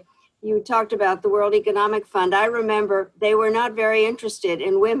the way, you talked about the World Economic Fund. I remember they were not very interested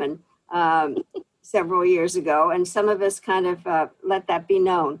in women several years ago, and some of us kind of let that be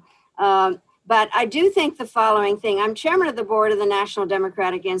known. But I do think the following thing. I'm chairman of the board of the National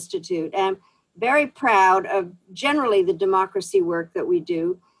Democratic Institute, and very proud of generally the democracy work that we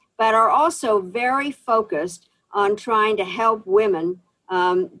do, but are also very focused on trying to help women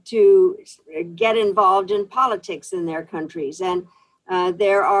to get involved in politics in their countries. And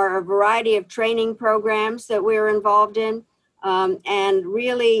there are a variety of training programs that we're involved in, and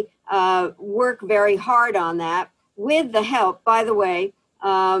really work very hard on that with the help, by the way,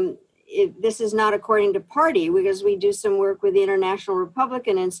 this is not according to party, because we do some work with the International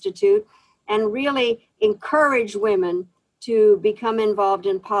Republican Institute and really encourage women to become involved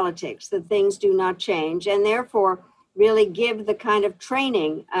in politics, that things do not change, and therefore really give the kind of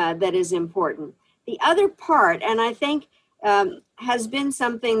training that is important. The other part, and I think has been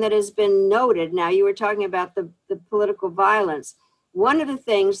something that has been noted. Now, you were talking about the political violence. One of the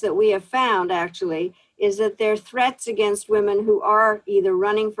things that we have found, actually, is that there are threats against women who are either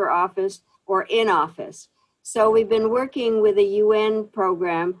running for office or in office. So we've been working with a UN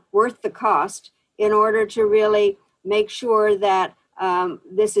program, Worth the Cost, in order to really make sure that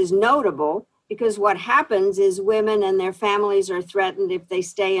this is notable, because what happens is women and their families are threatened if they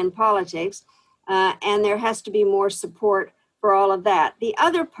stay in politics, and there has to be more support for all of that. The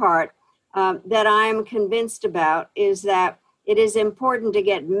other part that I'm convinced about is that it is important to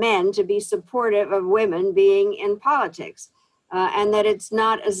get men to be supportive of women being in politics, and that it's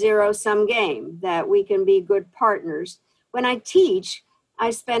not a zero-sum game, that we can be good partners. When I teach,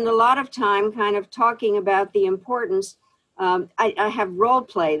 I spend a lot of time kind of talking about the importance. I have role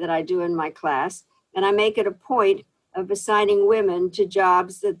play that I do in my class, and I make it a point of assigning women to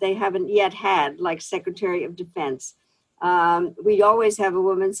jobs that they haven't yet had, like Secretary of Defense. We always have a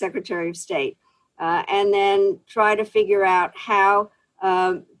woman Secretary of State, and then try to figure out how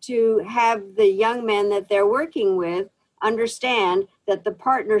to have the young men that they're working with understand that the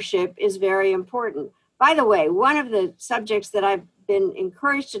partnership is very important. By the way, one of the subjects that I've been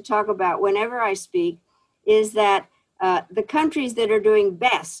encouraged to talk about whenever I speak is that the countries that are doing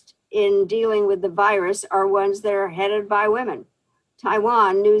best in dealing with the virus are ones that are headed by women.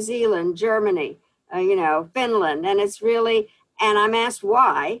 Taiwan, New Zealand, Germany, Finland. And it's really, and I'm asked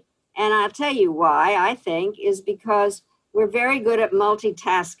why, and I'll tell you why, I think, is because we're very good at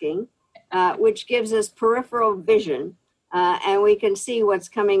multitasking, which gives us peripheral vision, and we can see what's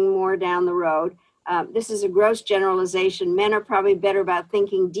coming more down the road. This is a gross generalization. Men are probably better about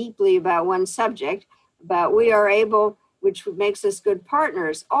thinking deeply about one subject, but we are able, which makes us good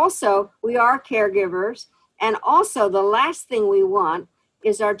partners. Also, we are caregivers. And also, the last thing we want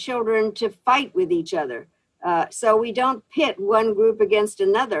is our children to fight with each other. So we don't pit one group against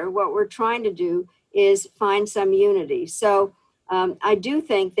another. What we're trying to do is find some unity. So I do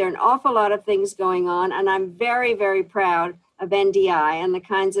think there are an awful lot of things going on, and I'm very, very proud of NDI and the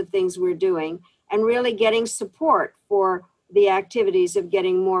kinds of things we're doing, and really getting support for the activities of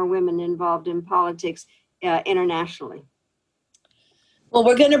getting more women involved in politics internationally. Well,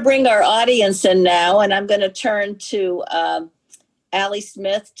 we're going to bring our audience in now, and I'm going to turn to Allie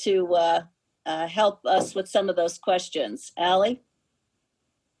Smith to help us with some of those questions. Allie?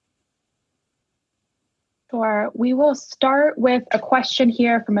 Sure. We will start with a question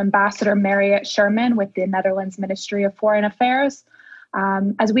here from Ambassador Marriott Sherman with the Netherlands Ministry of Foreign Affairs.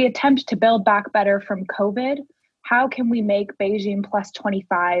 As we attempt to build back better from COVID, how can we make Beijing Plus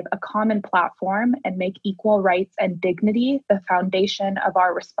 25 a common platform and make equal rights and dignity the foundation of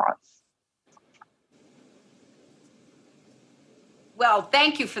our response? Well,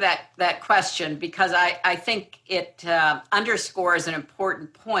 thank you for that question, because I think it underscores an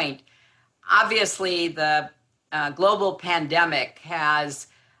important point. Obviously, the global pandemic has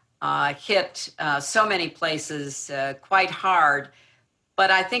hit so many places quite hard. But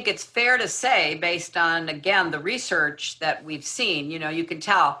I think it's fair to say, based on, again, the research that we've seen, you can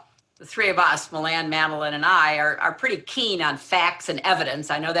tell the three of us, Milan, Madeline, and I, are pretty keen on facts and evidence.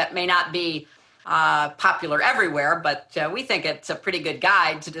 I know that may not be popular everywhere, but we think it's a pretty good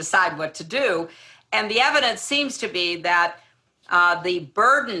guide to decide what to do. And the evidence seems to be that the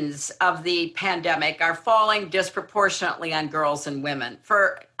burdens of the pandemic are falling disproportionately on girls and women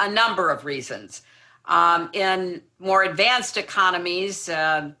for a number of reasons. In more advanced economies,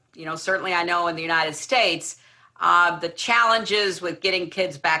 certainly I know in the United States, the challenges with getting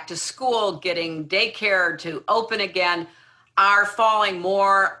kids back to school, getting daycare to open again, are falling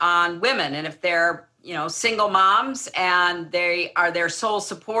more on women. And if they're, single moms and they are their sole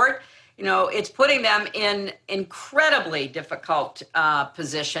support, it's putting them in incredibly difficult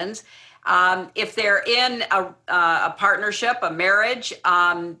positions. If they're in a partnership, a marriage,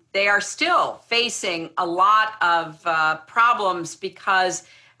 they are still facing a lot of problems because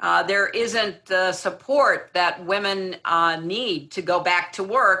there isn't the support that women need to go back to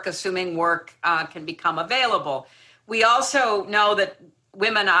work, assuming work can become available. We also know that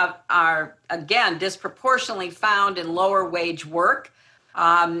women are again, disproportionately found in lower wage work.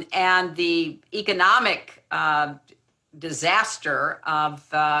 And the economic disaster of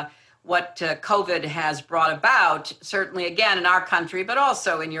what COVID has brought about, certainly again in our country, but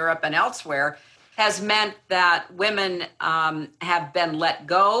also in Europe and elsewhere, has meant that women have been let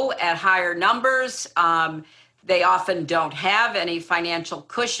go at higher numbers. They often don't have any financial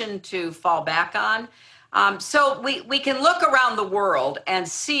cushion to fall back on. So we can look around the world and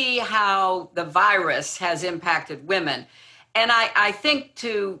see how the virus has impacted women. And I think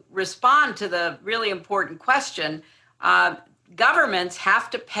to respond to the really important question, governments have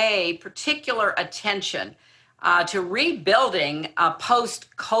to pay particular attention to rebuilding a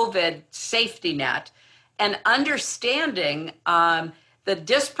post-COVID safety net and understanding the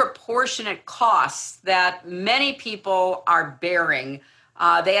disproportionate costs that many people are bearing.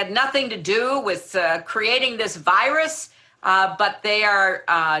 They had nothing to do with creating this virus, but they are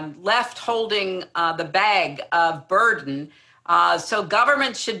left holding the bag of burden. So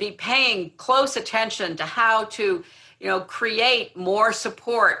governments should be paying close attention to how to, create more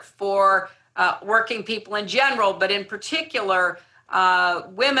support for working people in general, but in particular,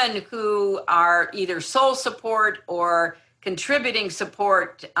 women who are either sole support or contributing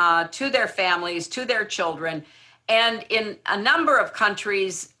support to their families, to their children. And in a number of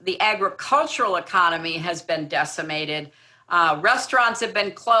countries, the agricultural economy has been decimated. Restaurants have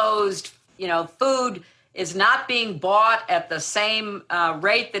been closed. Food is not being bought at the same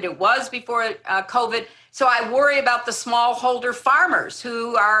rate that it was before COVID. So I worry about the smallholder farmers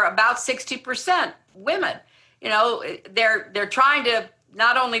who are about 60% women. They're trying to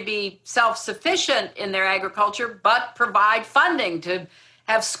not only be self-sufficient in their agriculture, but provide funding to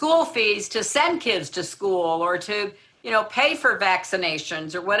have school fees to send kids to school or to, pay for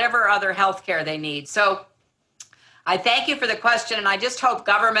vaccinations or whatever other health care they need. So I thank you for the question, and I just hope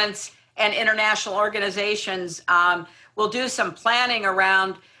governments and international organizations will do some planning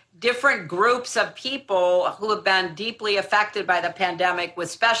around different groups of people who have been deeply affected by the pandemic, with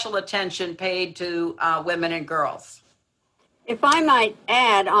special attention paid to women and girls. If I might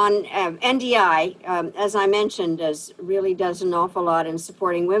add on, NDI, as I mentioned, really does an awful lot in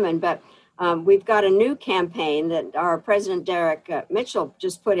supporting women, but we've got a new campaign that our President Derek Mitchell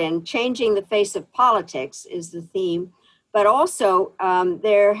just put in. Changing the Face of Politics is the theme, but also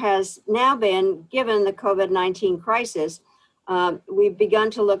there has now been, given the COVID-19 crisis, we've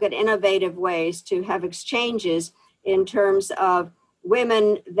begun to look at innovative ways to have exchanges in terms of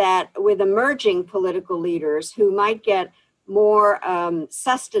women with emerging political leaders who might get more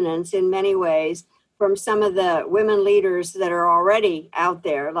sustenance in many ways from some of the women leaders that are already out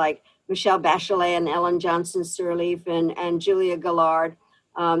there, like Michelle Bachelet and Ellen Johnson Sirleaf and Julia Gillard,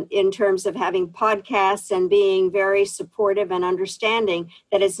 in terms of having podcasts and being very supportive and understanding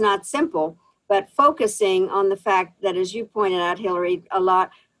that it's not simple, but focusing on the fact that, as you pointed out, Hillary, a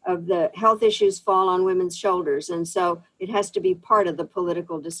lot of the health issues fall on women's shoulders. And so it has to be part of the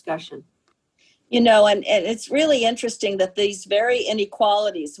political discussion. And it's really interesting that these very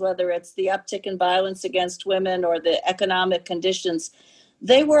inequalities, whether it's the uptick in violence against women or the economic conditions,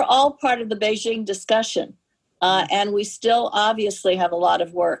 they were all part of the Beijing discussion. And we still obviously have a lot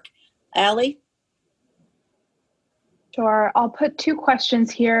of work. Allie? Sure. I'll put two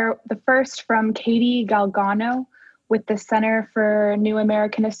questions here. The first from Katie Galgano with the Center for New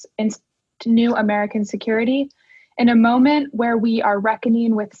American Security. In a moment where we are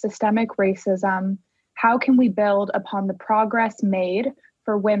reckoning with systemic racism, how can we build upon the progress made for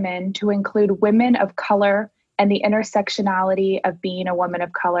for women to include women of color and the intersectionality of being a woman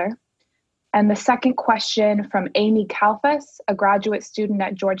of color? And the second question from Amy Kalfas, a graduate student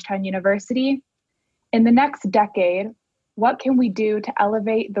at Georgetown University. In the next decade, what can we do to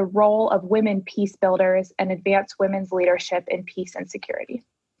elevate the role of women peace builders and advance women's leadership in peace and security?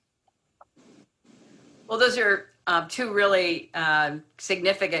 Well, those are two really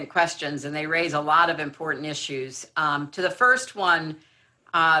significant questions, and they raise a lot of important issues. To the first one,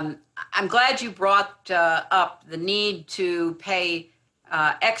 I'm glad you brought up the need to pay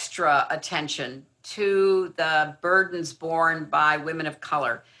extra attention to the burdens borne by women of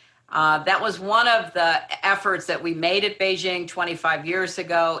color. That was one of the efforts that we made at Beijing 25 years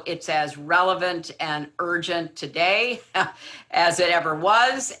ago. It's as relevant and urgent today as it ever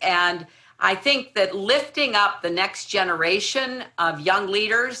was. And I think that lifting up the next generation of young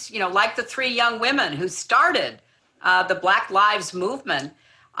leaders, like the three young women who started the Black Lives Movement,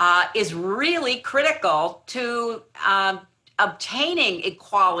 is really critical to obtaining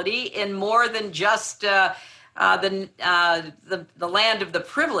equality in more than just the land of the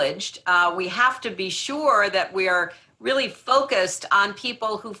privileged. We have to be sure that we are really focused on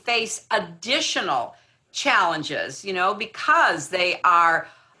people who face additional challenges, because they are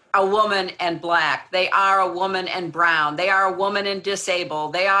a woman and Black, they are a woman and brown, they are a woman and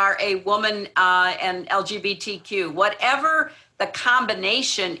disabled, they are a woman and LGBTQ. Whatever the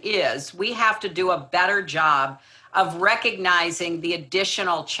combination is, we have to do a better job of recognizing the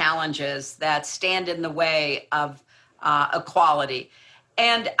additional challenges that stand in the way of equality.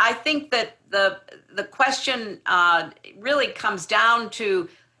 And I think that the question really comes down to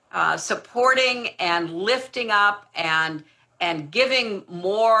supporting and lifting up and giving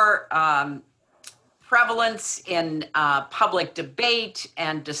more prevalence in public debate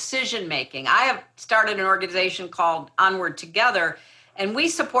and decision making. I have started an organization called Onward Together, and we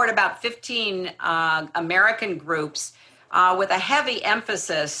support about 15 American groups with a heavy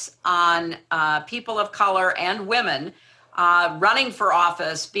emphasis on people of color and women running for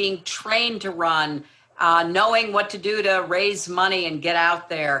office, being trained to run, knowing what to do to raise money and get out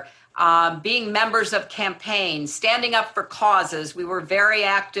there. Being members of campaigns, standing up for causes. We were very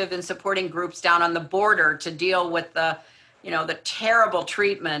active in supporting groups down on the border to deal with the terrible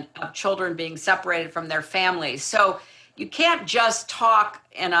treatment of children being separated from their families. So you can't just talk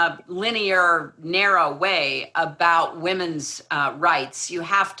in a linear, narrow way about women's rights. You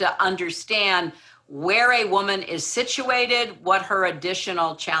have to understand where a woman is situated, what her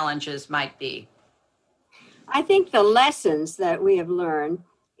additional challenges might be. I think the lessons that we have learned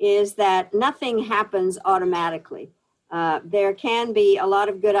is that nothing happens automatically. There can be a lot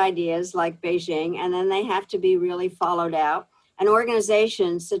of good ideas like Beijing, and then they have to be really followed out. An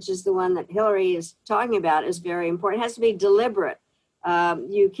organization such as the one that Hillary is talking about is very important. It has to be deliberate.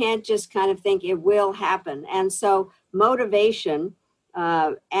 You can't just kind of think it will happen. And so motivation,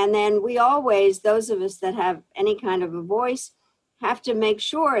 and then we always, those of us that have any kind of a voice, have to make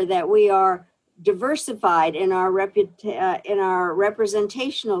sure that we are diversified in our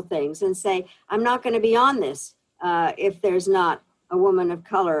representational things and say, I'm not going to be on this if there's not a woman of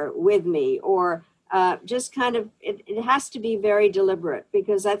color with me, or just kind of, it has to be very deliberate,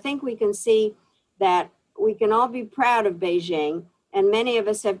 because I think we can see that we can all be proud of Beijing, and many of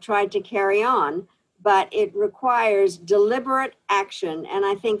us have tried to carry on, but it requires deliberate action. And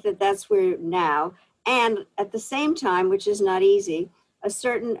I think that that's where now, and at the same time, which is not easy, a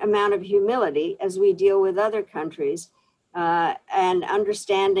certain amount of humility as we deal with other countries, and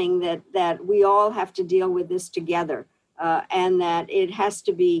understanding that we all have to deal with this together, and that it has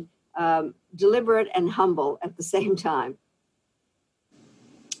to be deliberate and humble at the same time.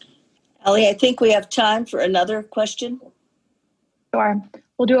 Ellie, I think we have time for another question. Sure.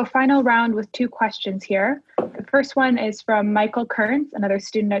 We'll do a final round with two questions here. The first one is from Michael Kearns, another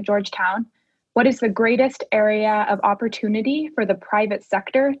student at Georgetown. What is the greatest area of opportunity for the private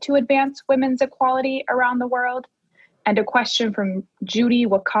sector to advance women's equality around the world? And a question from Judy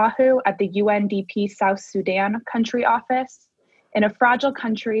Wakahu at the UNDP South Sudan Country Office. In a fragile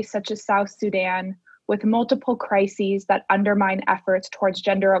country such as South Sudan, with multiple crises that undermine efforts towards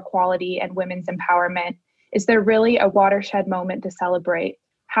gender equality and women's empowerment, is there really a watershed moment to celebrate?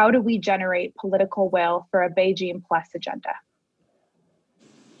 How do we generate political will for a Beijing Plus agenda?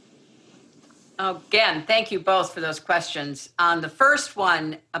 Again, thank you both for those questions. On the first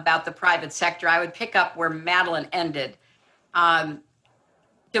one about the private sector, I would pick up where Madeline ended.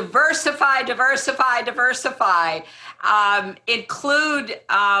 Diversify, diversify, diversify. Include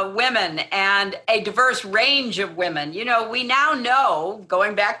women and a diverse range of women. You know, we now know,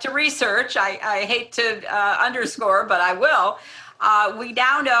 going back to research, I hate to underscore, but I will, we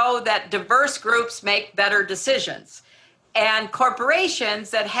now know that diverse groups make better decisions. And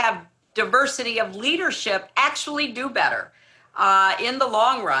corporations that have diversity of leadership actually do better in the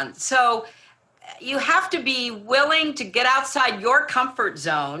long run. So you have to be willing to get outside your comfort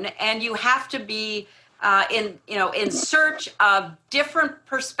zone, and you have to be in search of different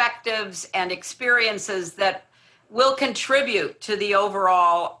perspectives and experiences that will contribute to the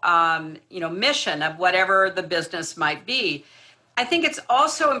overall mission of whatever the business might be. I think it's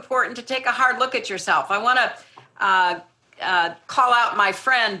also important to take a hard look at yourself. I want to call out my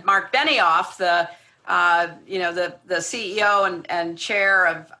friend Mark Benioff, the CEO and chair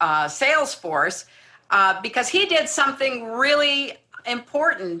of Salesforce, because he did something really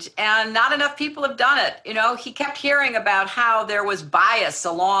important, and not enough people have done it. He kept hearing about how there was bias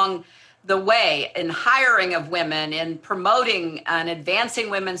along the way in hiring of women, in promoting and advancing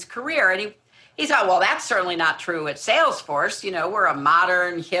women's career, and he thought, well, that's certainly not true at Salesforce. We're a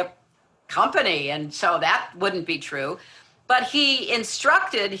modern, hip company, and so that wouldn't be true. But he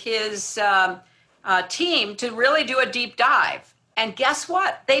instructed his team to really do a deep dive. And guess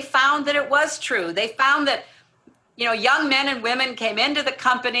what? They found that it was true. They found that, young men and women came into the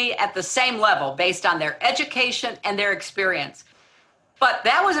company at the same level based on their education and their experience. But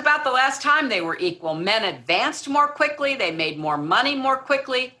that was about the last time they were equal. Men advanced more quickly. They made more money more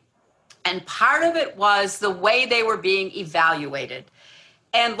quickly. And part of it was the way they were being evaluated.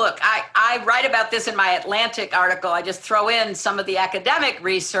 And look, I write about this in my Atlantic article. I just throw in some of the academic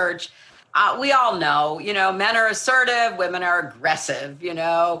research. We all know, men are assertive, women are aggressive,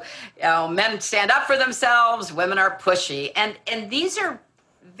 men stand up for themselves, women are pushy. And these are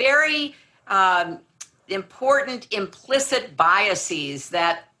very important implicit biases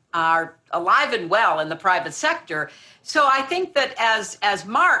that are alive and well in the private sector. So I think that as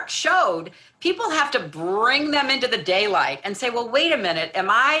Mark showed, people have to bring them into the daylight and say, well, wait a minute, am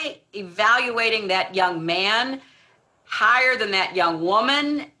I evaluating that young man higher than that young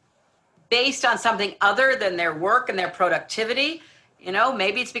woman based on something other than their work and their productivity?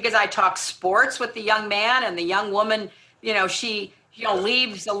 Maybe it's because I talk sports with the young man, and the young woman, she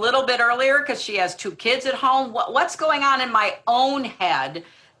leaves a little bit earlier because she has 2 kids at home. What's going on in my own head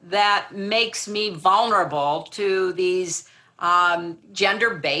that makes me vulnerable to these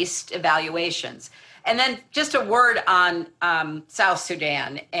gender-based evaluations? And then just a word on South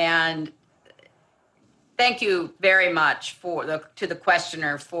Sudan. And thank you very much to the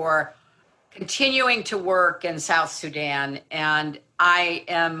questioner for continuing to work in South Sudan. And I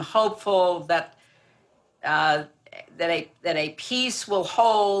am hopeful that a peace will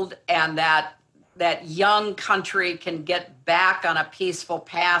hold, and that young country can get back on a peaceful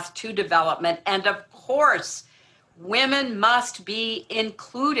path to development. And of course, women must be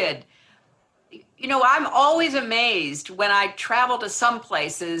included. I'm always amazed when I travel to some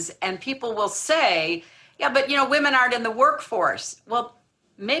places and people will say, yeah, but women aren't in the workforce. Well,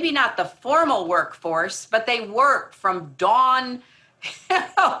 maybe not the formal workforce, but they work from dawn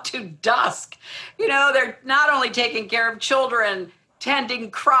to dusk. They're not only taking care of children,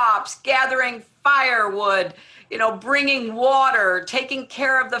 tending crops, gathering firewood, bringing water, taking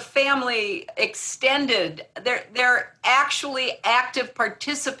care of the family extended. They're actually active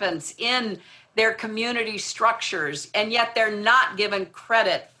participants in their community structures, and yet they're not given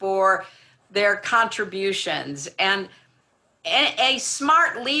credit for their contributions. And a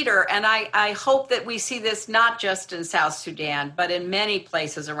smart leader, and I hope that we see this not just in South Sudan, but in many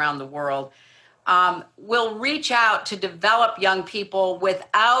places around the world, will reach out to develop young people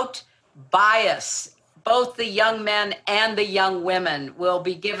without bias. Both the young men and the young women will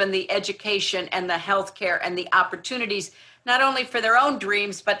be given the education and the health care and the opportunities, not only for their own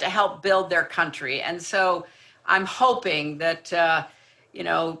dreams, but to help build their country. And so I'm hoping that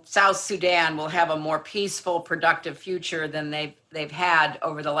South Sudan will have a more peaceful, productive future than they've had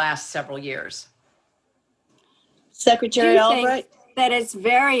over the last several years. Secretary Albright? That it's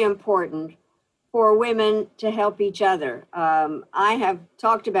very important for women to help each other. I have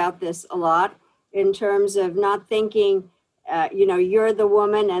talked about this a lot in terms of not thinking, you're the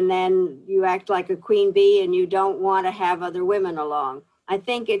woman and then you act like a queen bee and you don't want to have other women along. I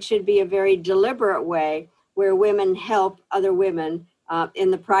think it should be a very deliberate way where women help other women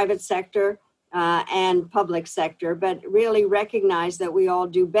in the private sector and public sector, but really recognize that we all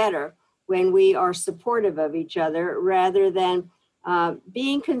do better when we are supportive of each other rather than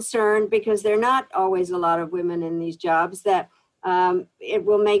being concerned, because there are not always a lot of women in these jobs, that it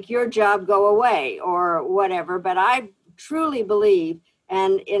will make your job go away or whatever. But I truly believe,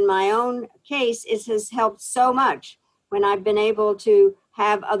 and in my own case, it has helped so much when I've been able to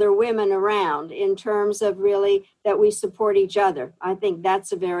have other women around, in terms of really that we support each other. I think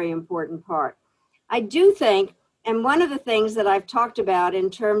that's a very important part. I do think, and one of the things that I've talked about in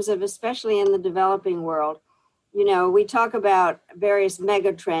terms of, especially in the developing world, we talk about various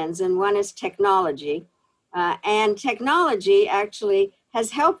mega trends, and one is technology. And technology actually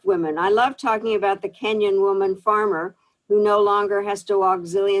has helped women. I love talking about the Kenyan woman farmer who no longer has to walk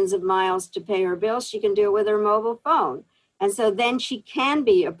zillions of miles to pay her bills. She can do it with her mobile phone. And so then she can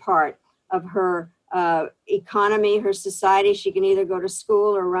be a part of her economy, her society. She can either go to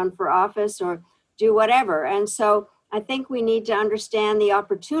school or run for office or do whatever. And so I think we need to understand the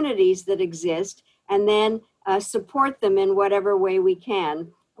opportunities that exist and then support them in whatever way we can,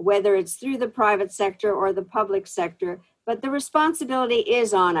 whether it's through the private sector or the public sector. But the responsibility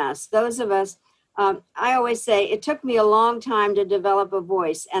is on us. Those of us, I always say, it took me a long time to develop a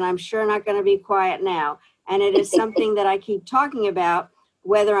voice, and I'm sure not going to be quiet now. And it is something that I keep talking about,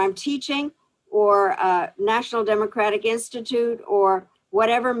 whether I'm teaching or National Democratic Institute or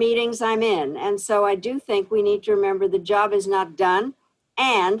whatever meetings I'm in. And so I do think we need to remember the job is not done.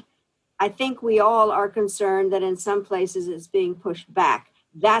 And I think we all are concerned that in some places it's being pushed back.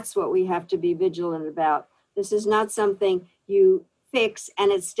 That's what we have to be vigilant about. This is not something you fix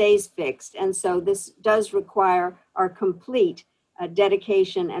and it stays fixed. And so this does require our complete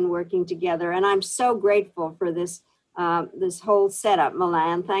dedication and working together. And I'm so grateful for this whole setup,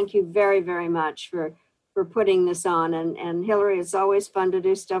 Milan. Thank you very, very much for putting this on. And Hillary, it's always fun to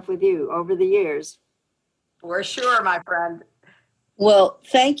do stuff with you over the years. For sure, my friend. Well,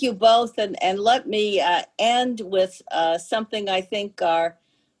 thank you both. And let me end with something I think our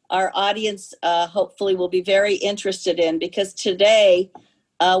audience hopefully will be very interested in, because today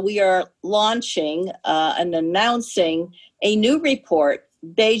we are launching and announcing a new report,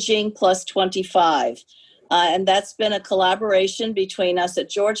 Beijing Plus 25. And that's been a collaboration between us at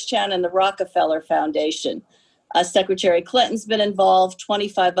Georgetown and the Rockefeller Foundation. Secretary Clinton's been involved,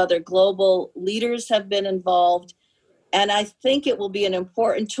 25 other global leaders have been involved. And I think it will be an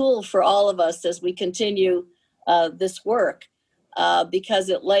important tool for all of us as we continue this work, because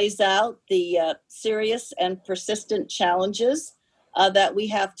it lays out the serious and persistent challenges that we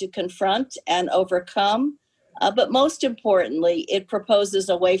have to confront and overcome. But most importantly, it proposes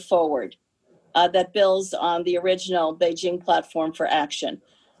a way forward that builds on the original Beijing Platform for Action.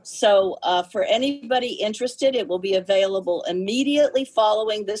 So for anybody interested, it will be available immediately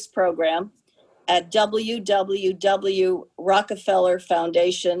following this program at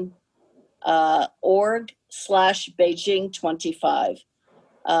www.rockefellerfoundation.org/Beijing25.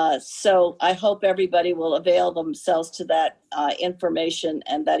 So I hope everybody will avail themselves to that information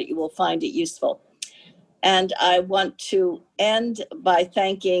and that you will find it useful. And I want to end by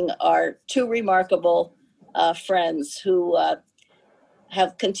thanking our two remarkable friends who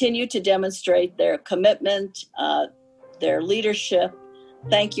have continued to demonstrate their commitment, their leadership.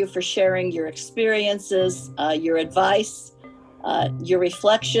 Thank you for sharing your experiences, your advice, your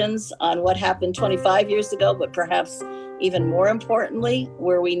reflections on what happened 25 years ago, but perhaps even more importantly,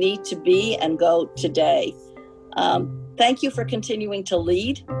 where we need to be and go today. Thank you for continuing to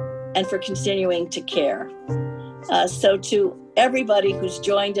lead and for continuing to care. So to everybody who's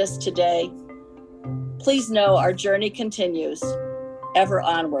joined us today, please know our journey continues, ever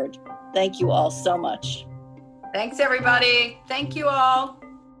onward. Thank you all so much. Thanks, everybody. Thank you all.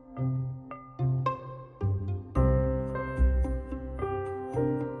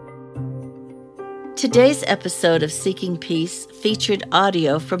 Today's episode of Seeking Peace featured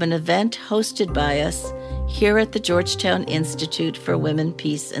audio from an event hosted by us here at the Georgetown Institute for Women,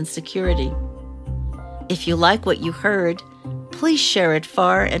 Peace, and Security. If you like what you heard, please share it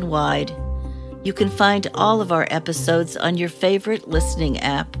far and wide. You can find all of our episodes on your favorite listening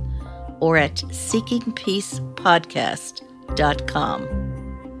app or at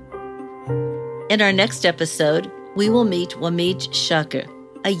seekingpeacepodcast.com. In our next episode, we will meet Wamid Shakir,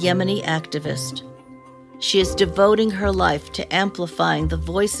 a Yemeni activist. She is devoting her life to amplifying the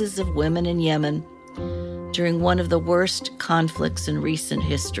voices of women in Yemen during one of the worst conflicts in recent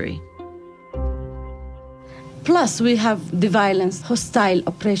history. Plus, we have the violence, hostile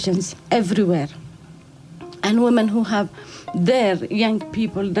operations everywhere. And women who have their young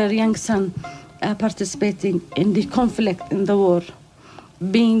people, their young son, participating in the conflict, in the war,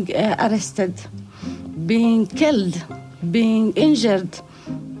 being arrested, being killed, being injured.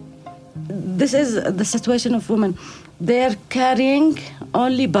 This is the situation of women. They're carrying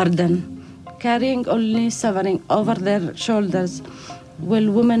only burden, carrying only suffering over their shoulders. Will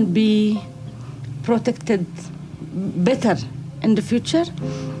women be protected better in the future?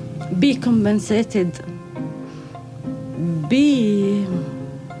 Be compensated be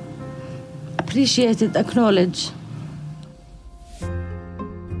appreciated, acknowledged.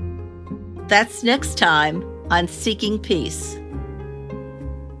 That's next time on Seeking Peace.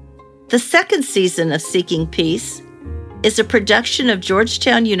 The second season of Seeking Peace is a production of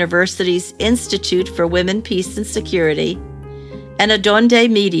Georgetown University's Institute for Women, Peace, and Security and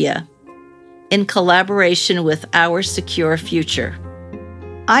Adonde Media in collaboration with Our Secure Future.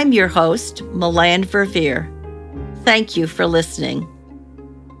 I'm your host, Melanne Verveer. Thank you for listening.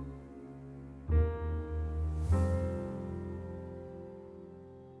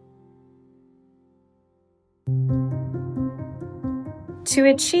 To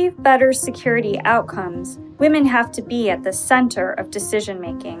achieve better security outcomes, women have to be at the center of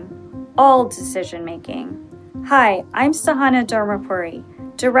decision-making, all decision-making. Hi, I'm Sahana Dharmapuri,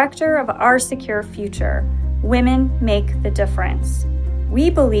 Director of Our Secure Future. Women make the difference. We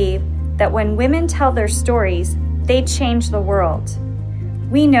believe that when women tell their stories, they change the world.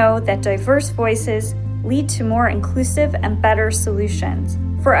 We know that diverse voices lead to more inclusive and better solutions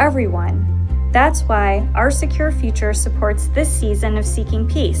for everyone. That's why Our Secure Future supports this season of Seeking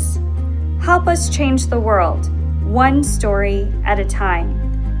Peace. Help us change the world, one story at a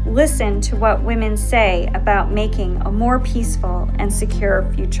time. Listen to what women say about making a more peaceful and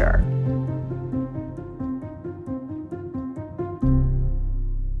secure future.